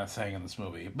that kind of thing in this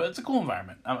movie. But it's a cool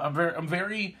environment. I'm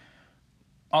very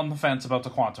on the fence about the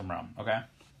quantum realm. Okay.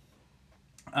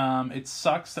 It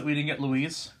sucks that we didn't get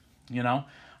Louise.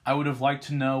 I would have liked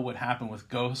to know what happened with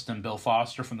Ghost and Bill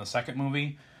Foster from the second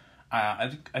movie.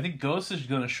 I think Ghost is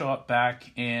going to show up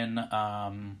back in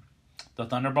the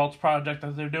Thunderbolts project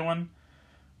that they're doing,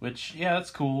 which, yeah,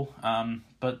 that's cool.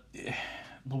 But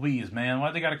Louise, man,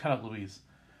 why they got to cut out Louise?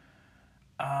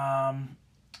 The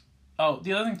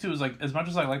other thing too is, like, as much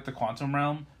as I like the quantum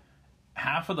realm,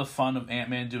 half of the fun of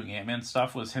Ant-Man doing Ant-Man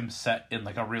stuff was him set in,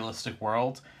 like, a realistic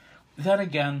world. Then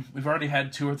again, we've already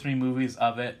had 2 or 3 movies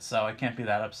of it, so I can't be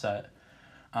that upset.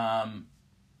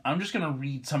 I'm just gonna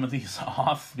read some of these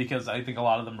off because I think a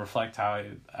lot of them reflect how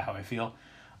I feel.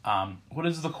 What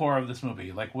is the core of this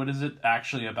movie? Like, what is it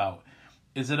actually about?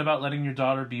 Is it about letting your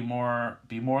daughter be more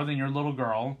than your little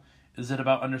girl? Is it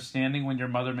about understanding when your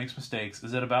mother makes mistakes?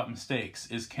 Is it about mistakes?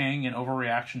 Is Kang an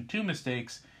overreaction to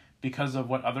mistakes because of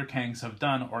what other Kangs have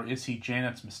done, or is he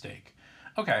Janet's mistake?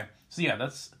 Okay, so yeah,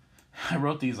 I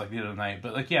wrote these, like, the other night,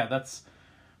 but, like, yeah,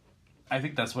 I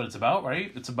think that's what it's about,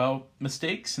 right? It's about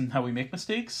mistakes and how we make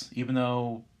mistakes, even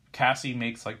though Cassie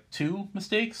makes, like, 2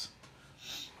 mistakes.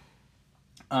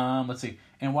 Let's see.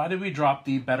 And why did we drop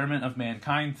the betterment of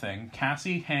mankind thing?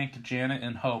 Cassie, Hank, Janet,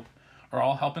 and Hope are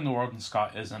all helping the world, and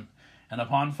Scott isn't. And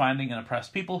upon finding an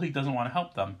oppressed people, he doesn't want to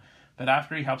help them. But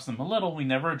after he helps them a little, we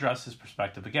never address his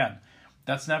perspective again.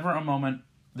 There's never a moment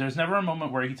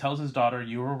where he tells his daughter,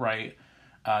 you were right,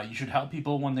 you should help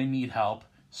people when they need help.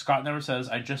 Scott never says,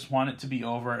 I just want it to be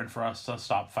over and for us to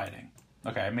stop fighting.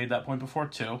 Okay, I made that point before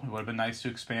too. It would have been nice to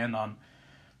expand on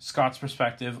Scott's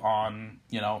perspective on,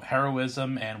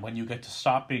 heroism and when you get to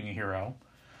stop being a hero.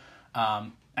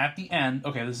 At the end,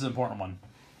 okay, this is an important one.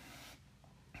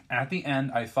 At the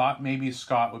end, I thought maybe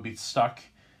Scott would be stuck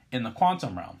in the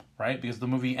quantum realm, right? Because the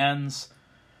movie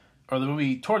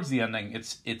towards the ending,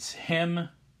 it's him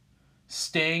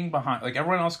staying behind. Like,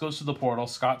 everyone else goes to the portal,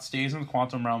 Scott stays in the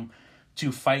quantum realm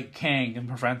to fight Kang and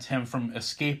prevent him from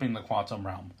escaping the quantum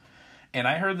realm. And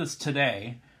I heard this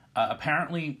today.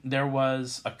 Apparently, there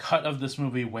was a cut of this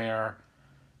movie where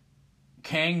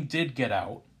Kang did get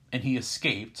out and he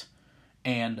escaped,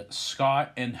 and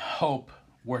Scott and Hope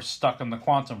were stuck in the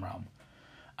quantum realm.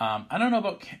 I don't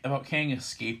know about Kang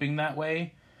escaping that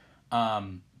way,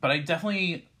 but I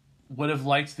definitely would have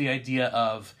liked the idea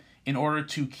of, in order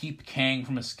to keep Kang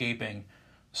from escaping,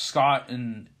 Scott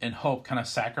and Hope kind of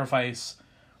sacrifice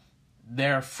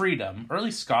their freedom, or at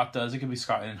least Scott does. It could be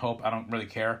Scott and Hope, I don't really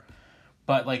care.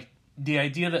 But, like, the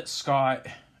idea that Scott,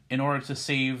 in order to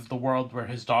save the world where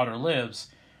his daughter lives,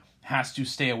 has to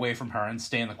stay away from her and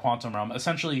stay in the quantum realm.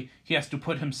 Essentially, he has to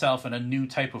put himself in a new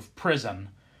type of prison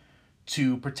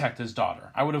to protect his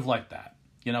daughter. I would have liked that,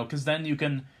 because then you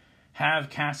can have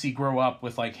Cassie grow up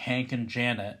with, like, Hank and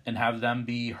Janet and have them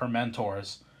be her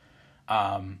mentors.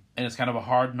 And it's kind of a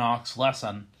hard knocks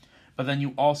lesson. But then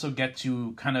you also get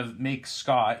to kind of make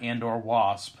Scott and or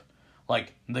Wasp,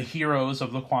 like, the heroes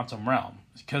of the quantum realm.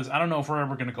 Because I don't know if we're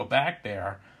ever going to go back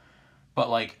there, but,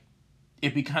 like,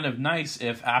 it'd be kind of nice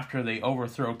if after they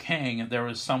overthrow Kang, there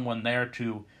was someone there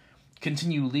to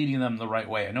continue leading them the right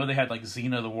way. I know they had, like,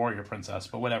 Xena the Warrior Princess,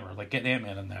 but whatever. Like, get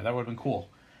Ant-Man in there. That would have been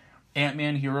cool.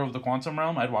 Ant-Man, hero of the quantum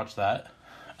realm, I'd watch that.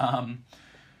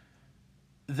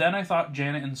 Then I thought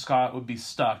Janet and Scott would be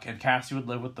stuck and Cassie would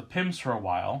live with the Pyms for a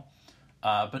while.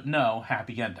 But no,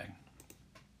 happy ending.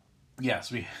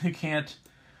 Yes, we can't...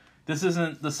 This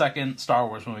isn't the second Star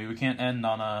Wars movie. We can't end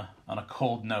on a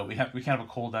cold note. We can't have a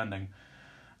cold ending.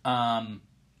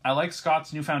 I like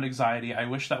Scott's newfound anxiety. I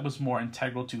wish that was more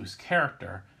integral to his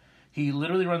character. He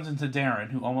literally runs into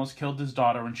Darren, who almost killed his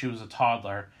daughter when she was a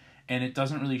toddler, and it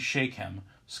doesn't really shake him.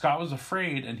 Scott was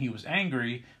afraid and he was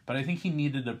angry, but I think he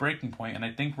needed a breaking point, and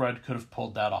I think Rudd could have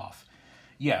pulled that off.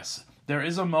 Yes, there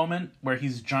is a moment where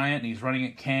he's giant and he's running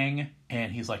at Kang,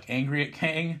 and he's, like, angry at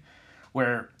Kang,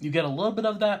 where you get a little bit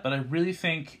of that, but I really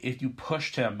think if you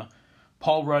pushed him,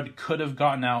 Paul Rudd could have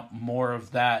gotten out more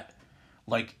of that,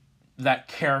 like, that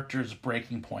character's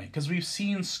breaking point. Because we've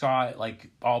seen Scott, like,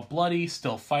 all bloody,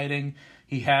 still fighting.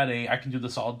 He had a I can do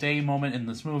this all day moment in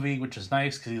this movie, which is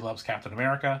nice because he loves Captain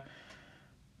America.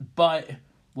 But,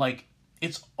 like,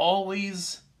 it's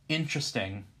always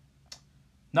interesting,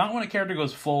 not when a character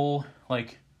goes full,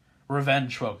 like,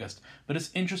 revenge focused, but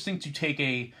it's interesting to take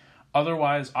a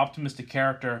otherwise optimistic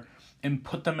character and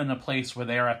put them in a place where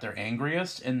they are at their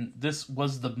angriest, and this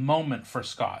was the moment for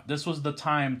Scott. This was the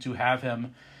time to have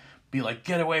him be like,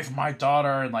 get away from my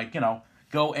daughter, and, like, you know,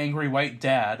 go angry white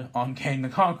dad on Kang the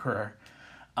Conqueror.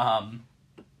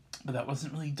 But that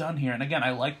wasn't really done here. And again,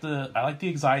 I like the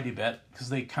anxiety bit, because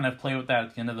they kind of play with that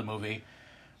at the end of the movie.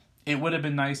 It would have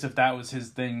been nice if that was his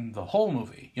thing the whole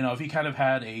movie. You know, if he kind of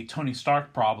had a Tony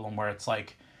Stark problem where it's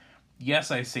like, yes,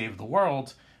 I saved the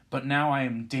world, but now I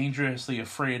am dangerously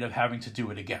afraid of having to do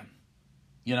it again.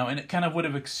 You know, and it kind of would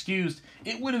have excused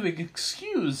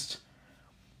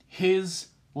his,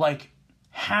 like,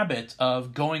 habit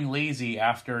of going lazy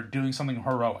after doing something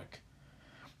heroic.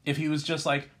 If he was just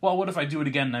like, well, what if I do it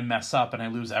again and I mess up and I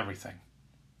lose everything?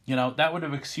 You know, that would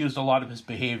have excused a lot of his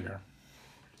behavior.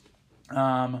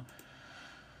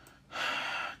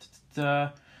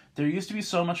 There used to be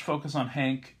so much focus on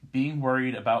Hank being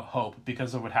worried about Hope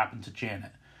because of what happened to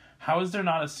Janet. How is there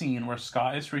not a scene where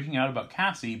Scott is freaking out about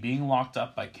Cassie being locked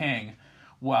up by Kang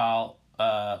while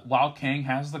Kang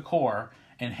has the core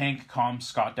and Hank calms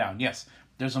Scott down? Yes,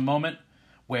 there's a moment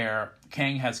where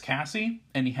Kang has Cassie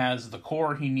and he has the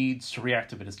core he needs to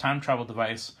reactivate his time travel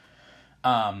device.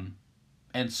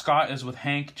 And Scott is with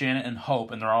Hank, Janet, and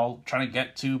Hope, and they're all trying to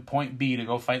get to point B to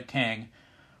go fight Kang.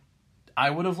 I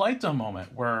would have liked a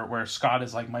moment where Scott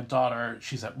is like, my daughter,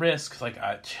 she's at risk. Like,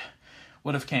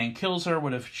 what if Kang kills her?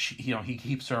 What if he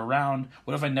keeps her around?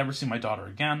 What if I never see my daughter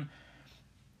again?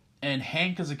 And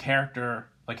Hank is a character,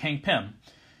 like Hank Pym,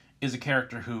 is a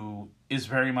character who is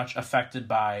very much affected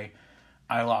by,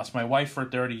 I lost my wife for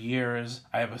 30 years.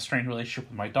 I have a strained relationship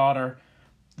with my daughter.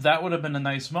 That would have been a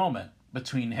nice moment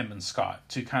between him and Scott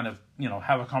to kind of,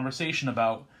 have a conversation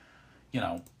about,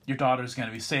 your daughter's going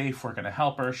to be safe. We're going to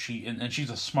help her. And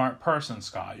she's a smart person,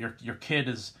 Scott. Your kid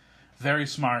is very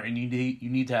smart, and you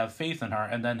need to have faith in her.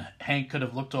 And then Hank could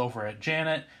have looked over at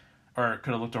Janet, or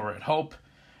could have looked over at Hope,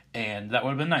 and that would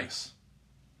have been nice.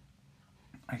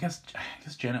 I guess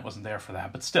Janet wasn't there for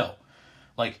that, but still,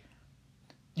 like,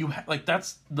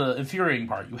 that's the infuriating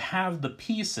part. You have the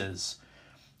pieces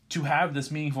to have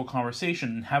this meaningful conversation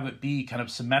and have it be kind of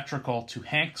symmetrical to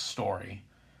Hank's story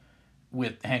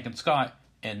with Hank and Scott,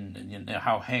 and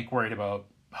how Hank worried about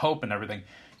Hope and everything.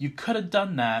 You could have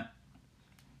done that,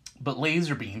 but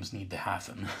laser beams need to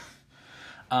happen.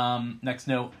 Next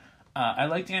note, I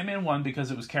liked Ant-Man 1 because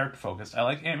it was character-focused. I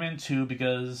liked Ant-Man 2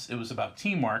 because it was about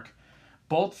teamwork.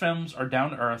 Both films are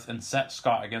down to earth and set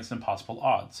Scott against impossible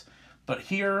odds. But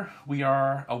here, we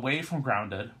are away from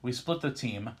grounded. We split the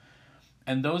team.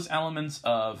 And those elements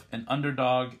of an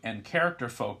underdog and character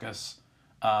focus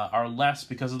are less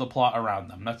because of the plot around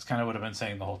them. That's kind of what I've been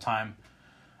saying the whole time.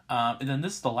 And then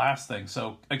this is the last thing.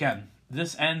 So, again,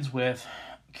 this ends with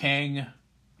Kang,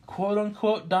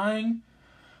 quote-unquote, dying,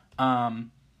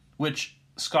 which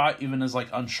Scott even is, like,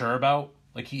 unsure about.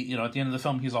 Like, he, at the end of the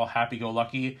film, he's all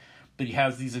happy-go-lucky, but he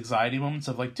has these anxiety moments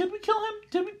of, like, did we kill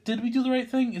him? Did we do the right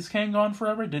thing? Is Kang gone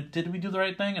forever? Did we do the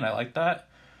right thing? And I like that.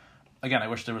 Again, I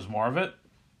wish there was more of it.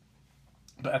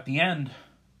 But at the end,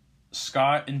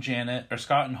 Scott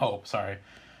and Hope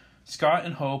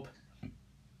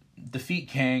defeat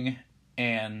Kang,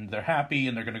 and they're happy,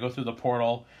 and they're going to go through the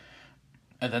portal.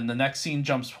 And then the next scene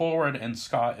jumps forward, and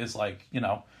Scott is, like,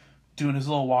 doing his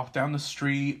little walk down the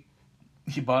street.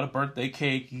 He bought a birthday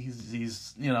cake.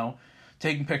 He's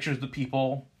taking pictures of the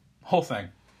people. Whole thing.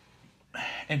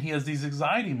 And he has these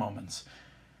anxiety moments.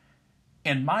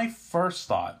 And my first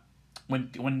thought,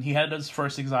 when he had his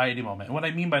first anxiety moment, and what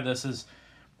I mean by this is,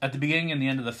 at the beginning and the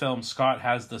end of the film, Scott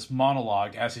has this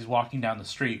monologue as he's walking down the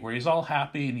street where he's all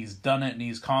happy and he's done it and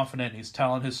he's confident and he's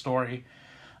telling his story.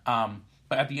 But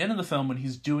at the end of the film, when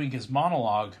he's doing his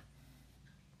monologue,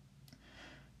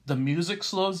 the music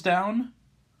slows down,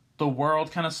 the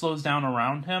world kind of slows down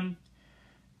around him,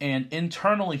 and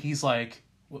internally he's like,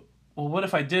 well, what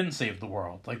if I didn't save the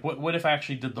world? Like, what if I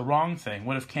actually did the wrong thing?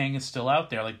 What if Kang is still out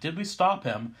there? Like, did we stop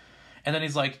him? And then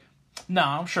he's like, no,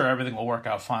 I'm sure everything will work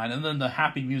out fine. And then the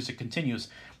happy music continues.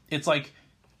 It's like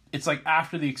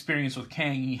after the experience with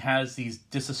Kang, he has these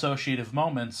disassociative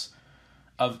moments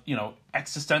of,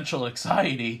 existential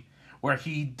anxiety where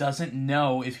he doesn't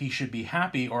know if he should be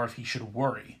happy or if he should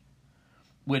worry.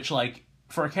 Which, like,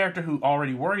 for a character who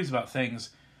already worries about things,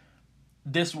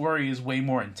 this worry is way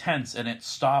more intense, and it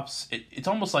stops. It's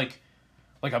almost like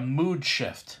a mood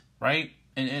shift, right?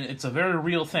 And it's a very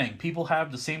real thing. People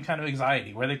have the same kind of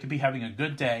anxiety where they could be having a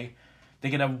good day, they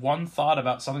could have one thought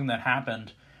about something that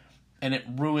happened, and it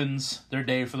ruins their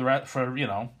day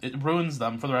it ruins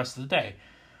them for the rest of the day.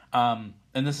 And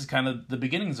this is kind of the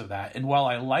beginnings of that. And while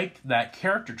I like that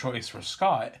character choice for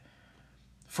Scott,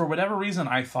 for whatever reason,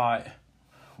 I thought,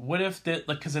 what if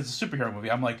because it's a superhero movie,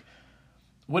 I'm like,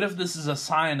 what if this is a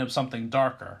sign of something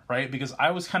darker, right? Because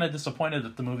I was kind of disappointed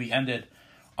that the movie ended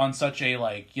on such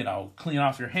a, clean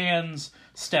off your hands,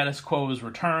 status quo is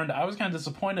returned. I was kind of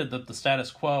disappointed that the status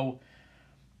quo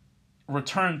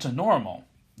returned to normal.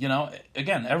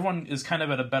 Again, everyone is kind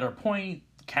of at a better point.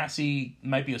 Cassie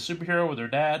might be a superhero with her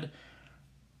dad.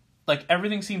 Like,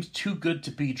 everything seems too good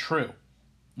to be true.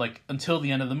 Like, until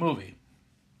the end of the movie.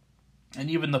 And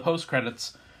even the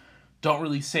post-credits don't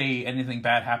really say anything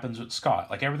bad happens with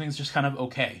Scott. Like, everything's just kind of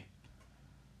okay.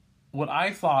 What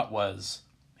I thought was,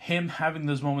 him having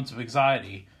those moments of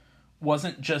anxiety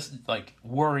wasn't just,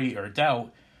 worry or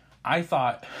doubt. I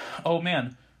thought, oh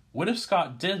man, what if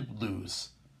Scott did lose?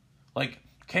 Like,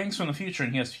 Kang's from the future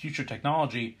and he has future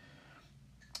technology.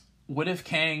 What if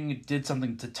Kang did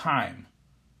something to time?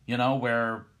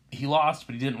 Where he lost,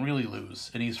 but he didn't really lose,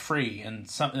 and he's free, and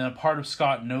a part of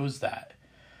Scott knows that.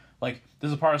 Like,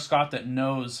 there's a part of Scott that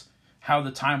knows how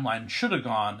the timeline should have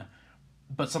gone,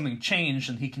 but something changed,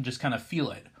 and he can just kind of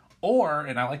feel it. Or,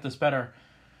 and I like this better,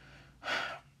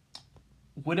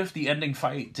 what if the ending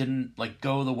fight didn't,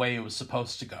 go the way it was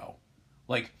supposed to go?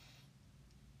 Like,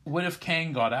 what if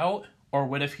Kang got out, or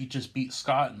what if he just beat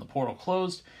Scott and the portal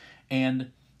closed,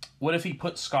 and what if he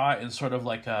put Scott in sort of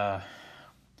like a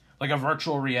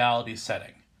virtual reality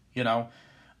setting,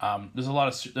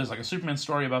 There's there's a Superman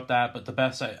story about that, but the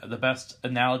best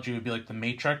analogy would be like the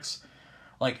Matrix.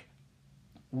 Like,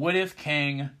 what if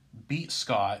Kang beat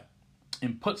Scott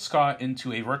and put Scott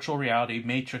into a virtual reality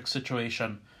Matrix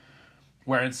situation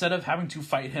where instead of having to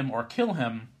fight him or kill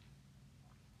him,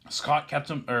 Kang kept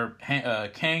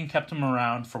him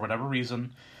around for whatever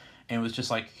reason, and was just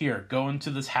like, here, go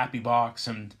into this happy box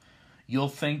and you'll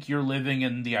think you're living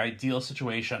in the ideal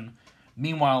situation.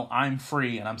 Meanwhile, I'm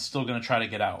free and I'm still going to try to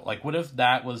get out. Like, what if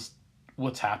that was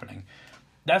what's happening?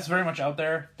 That's very much out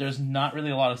there. There's not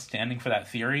really a lot of standing for that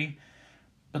theory.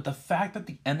 But the fact that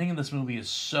the ending of this movie is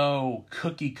so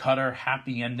cookie cutter,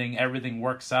 happy ending, everything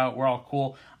works out, we're all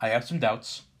cool. I have some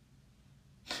doubts.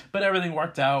 But everything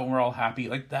worked out and we're all happy.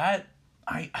 Like that,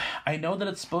 I know that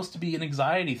it's supposed to be an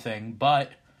anxiety thing,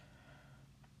 but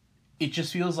it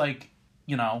just feels like,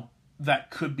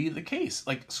 that could be the case.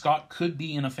 Like, Scott could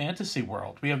be in a fantasy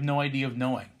world. We have no idea of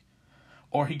knowing.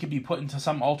 Or he could be put into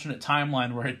some alternate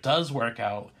timeline where it does work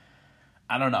out.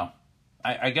 I don't know.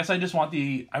 I guess I just want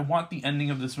the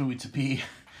ending of this movie to be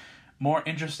more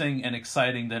interesting and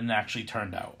exciting than it actually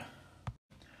turned out.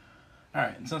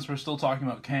 Alright, and since we're still talking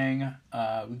about Kang,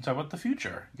 we can talk about the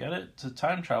future. Get it? It's a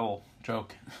time travel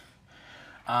joke.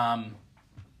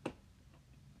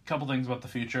 Couple things about the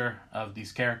future of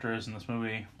these characters in this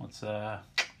movie. Let's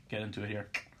get into it here.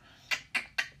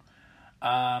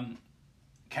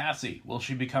 Cassie, will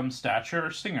she become Stature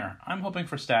or Stinger? I'm hoping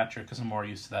for Stature because I'm more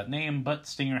used to that name, but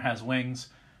Stinger has wings.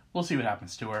 We'll see what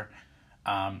happens to her.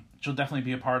 She'll definitely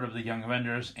be a part of the Young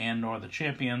Avengers and or the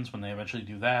Champions when they eventually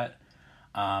do that.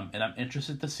 And I'm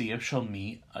interested to see if she'll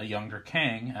meet a younger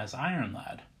Kang as Iron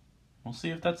Lad. We'll see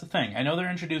if that's a thing. I know they're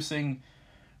introducing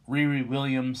Riri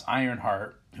Williams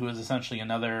Ironheart, who is essentially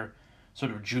another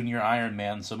sort of junior Iron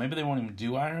Man, so maybe they won't even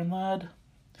do Iron Lad.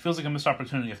 It feels like a missed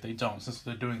opportunity if they don't, since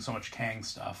they're doing so much Kang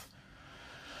stuff.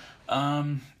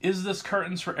 Is this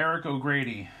curtains for Eric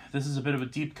O'Grady? This is a bit of a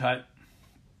deep cut,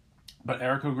 but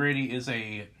Eric O'Grady is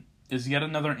yet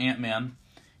another Ant-Man.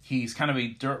 He's kind of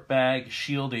a dirtbag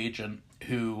S.H.I.E.L.D. agent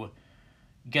who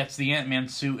gets the Ant-Man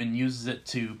suit and uses it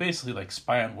to basically,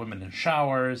 spy on women in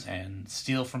showers and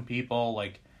steal from people,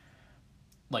 like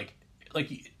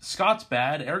Scott's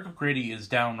bad. Eric O'Grady is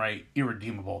downright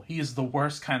irredeemable. He is the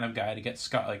worst kind of guy to get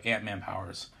Scott Ant-Man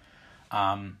powers.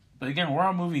 But again, we're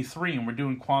on movie 3 and we're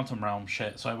doing quantum realm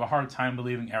shit, so I have a hard time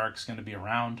believing Eric's going to be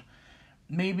around.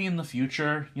 Maybe in the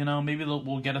future, maybe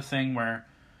we'll get a thing where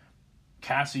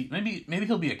Cassie, maybe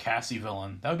he'll be a Cassie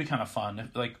villain. That would be kind of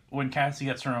fun. If, when Cassie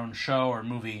gets her own show or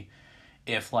movie,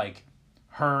 if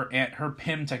her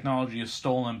PIM technology is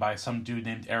stolen by some dude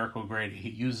named Eric O'Grady, he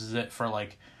uses it for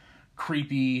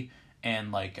creepy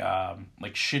and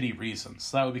shitty reasons.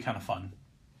 So that would be kind of fun.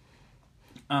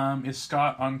 Is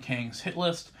Scott on Kang's hit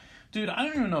list? Dude, I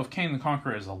don't even know if Kang the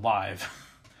Conqueror is alive.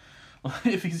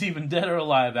 if he's even dead or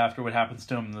alive after what happens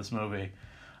to him in this movie.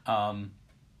 I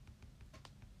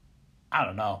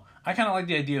don't know. I kind of like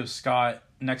the idea of Scott,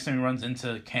 next time he runs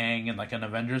into Kang in, like, an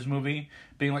Avengers movie,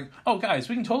 being like, oh, guys,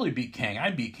 we can totally beat Kang.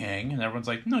 I beat Kang. And everyone's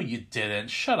like, no, you didn't.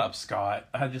 Shut up, Scott.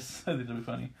 I think it'd be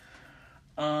funny.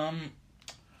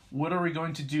 What are we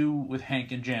going to do with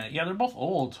Hank and Janet? Yeah, they're both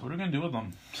old. What are we going to do with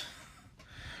them?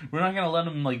 We're not going to let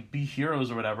them, like, be heroes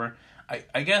or whatever.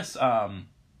 I guess,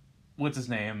 what's his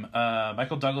name?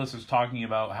 Michael Douglas is talking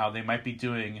about how they might be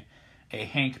doing a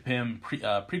Hank Pym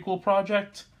prequel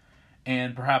project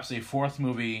and perhaps a fourth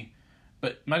movie.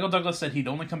 But Michael Douglas said he'd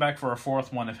only come back for a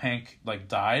fourth one if Hank, like,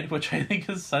 died, which I think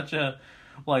is such a,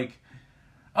 like,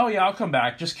 oh yeah, I'll come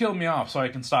back, just kill me off so I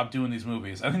can stop doing these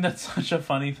movies. I think that's such a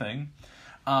funny thing.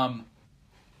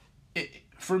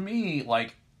 For me,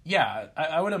 like, yeah,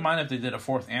 I wouldn't mind if they did a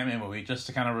fourth Ant-Man movie just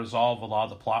to kind of resolve a lot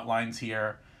of the plot lines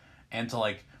here and to,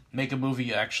 like, make a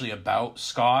movie actually about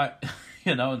Scott,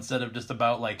 instead of just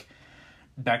about, like,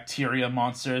 bacteria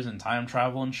monsters and time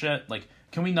travel and shit. Like,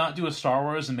 can we not do a Star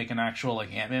Wars and make an actual,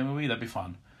 like, Ant-Man movie? That'd be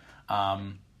fun.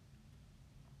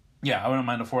 Yeah, I wouldn't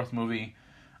mind a fourth movie.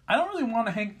 I don't really want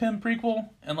a Hank Pym prequel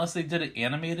unless they did it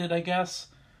animated, I guess.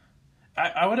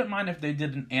 I wouldn't mind if they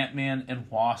did an Ant-Man and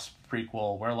Wasp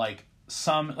prequel where, like,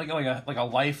 some like a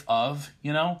life of,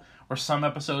 where some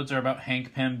episodes are about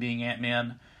Hank Pym being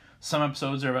Ant-Man, some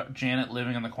episodes are about Janet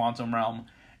living in the quantum realm,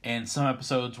 and some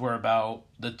episodes were about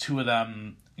the two of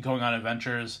them going on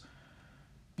adventures.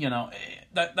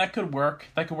 That could work.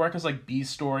 That could work as, like, B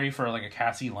story for, like, a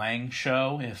Cassie Lang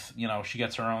show if, she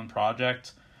gets her own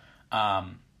project. But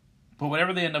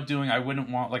whatever they end up doing, I wouldn't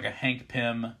want, like, a Hank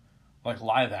Pym, like,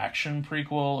 live action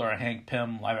prequel or a Hank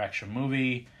Pym live action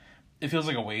movie. It feels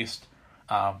like a waste.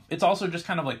 It's also just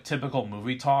kind of, like, typical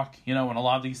movie talk, when a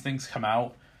lot of these things come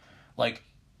out. Like,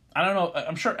 I don't know,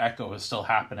 I'm sure Echo is still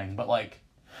happening, but, like,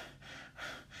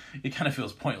 it kind of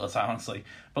feels pointless, honestly.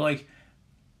 But, like,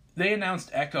 they announced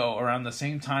Echo around the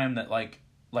same time that, like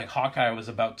Hawkeye was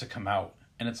about to come out.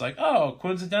 And it's like, oh,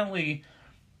 coincidentally,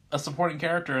 a supporting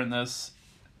character in this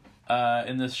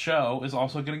show is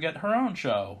also going to get her own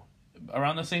show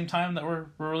around the same time that we're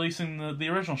releasing the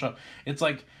original show. It's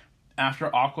like, after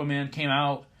Aquaman came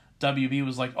out, WB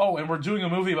was like, oh, and we're doing a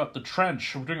movie about the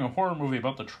Trench. We're doing a horror movie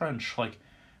about the Trench. Like,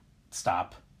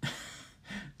 stop.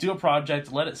 Do a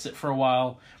project, let it sit for a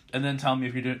while, and then tell me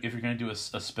if you're going to do a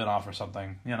spin-off or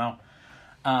something, I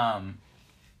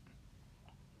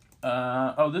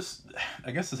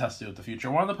guess this has to do with the future.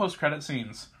 One of the post-credit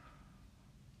scenes,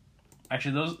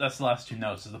 actually, that's the last two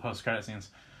notes, is the post-credit scenes.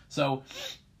 So,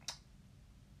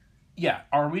 yeah,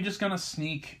 are we just going to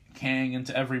sneak Kang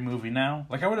into every movie now?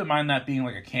 Like, I wouldn't mind that being,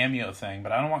 like, a cameo thing,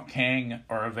 but I don't want Kang,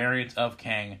 or a variant of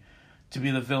Kang, to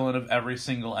be the villain of every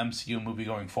single MCU movie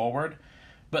going forward.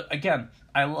 But again,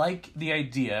 I like the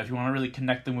idea, if you want to really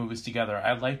connect the movies together,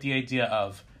 I like the idea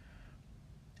of,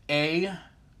 A,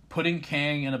 putting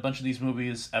Kang in a bunch of these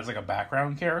movies as, like, a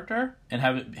background character, and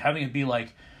having it be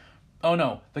like, oh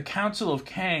no, the Council of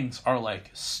Kangs are, like,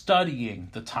 studying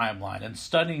the timeline and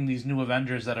studying these new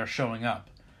Avengers that are showing up.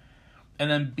 And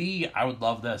then B, I would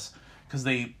love this, because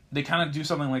they kind of do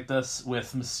something like this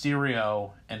with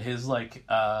Mysterio and his, like,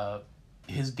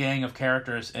 his gang of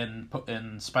characters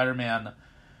in Spider-Man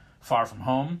Far From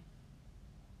Home,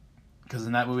 because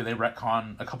in that movie they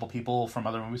retcon a couple people from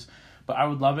other movies. But I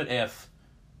would love it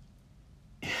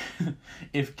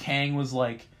if Kang was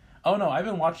like, oh no, I've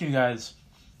been watching you guys,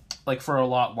 like, for a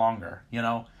lot longer,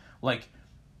 like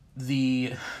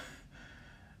the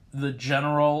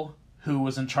general who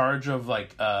was in charge of,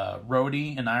 like,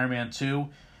 Rhodey in Iron Man 2,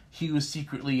 he was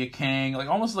secretly a Kang, like,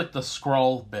 almost like the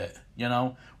Skrull bit,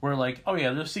 where, like, oh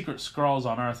yeah, there's secret Skrulls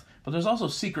on Earth, but there's also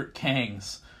secret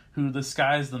Kangs who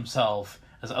disguise themselves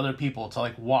as other people to,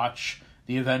 like, watch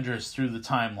the Avengers through the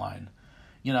timeline.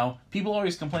 People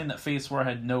always complain that Phase 4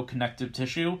 had no connective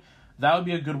tissue. That would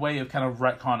be a good way of kind of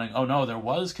retconning, oh no, there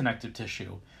was connective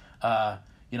tissue. The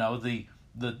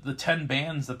 10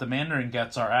 bands that the Mandarin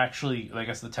gets are actually, I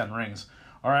guess the 10 rings,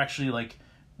 are actually, like,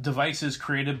 devices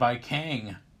created by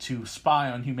Kang to spy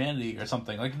on humanity or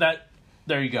something. Like that,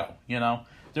 there you go,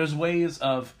 There's ways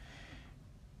of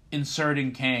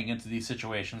inserting Kang into these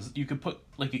situations. You could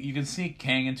you can sneak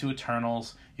Kang into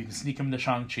Eternals, you can sneak him into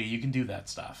Shang-Chi, you can do that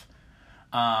stuff.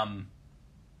 Hell,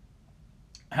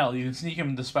 you can sneak him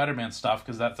into Spider-Man stuff,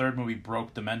 because that third movie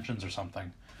broke dimensions or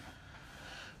something.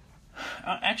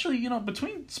 Actually,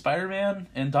 between Spider-Man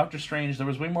and Doctor Strange, there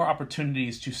was way more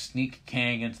opportunities to sneak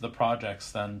Kang into the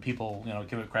projects than people,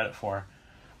 give it credit for.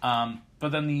 But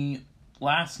then the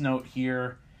last note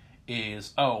here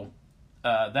is,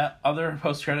 that other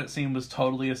post-credit scene was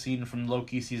totally a scene from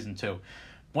Loki season 2.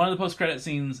 One of the post-credit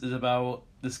scenes is about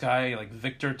this guy, like,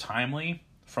 Victor Timely,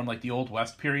 from, like, the Old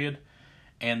West period.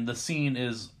 And the scene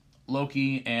is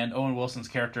Loki and Owen Wilson's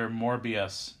character,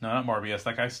 Morbius. No, not Morbius.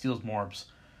 That guy steals Morbs.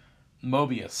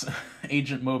 Mobius.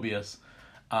 Agent Mobius.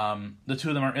 The two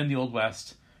of them are in the Old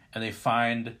West, and they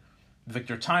find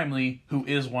Victor Timely, who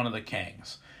is one of the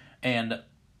Kangs. And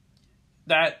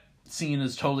that scene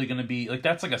is totally going to be, like,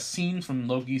 that's like a scene from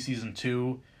Loki season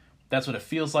 2. That's what it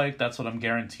feels like. That's what I'm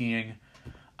guaranteeing.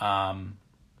 But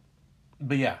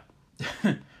yeah.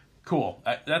 Cool.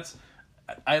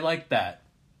 I like that.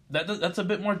 That's a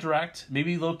bit more direct.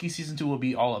 Maybe Loki season 2 will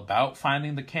be all about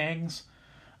finding the Kangs.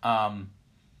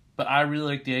 But I really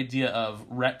like the idea of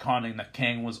retconning that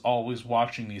Kang was always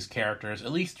watching these characters,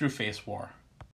 at least through Phase 4.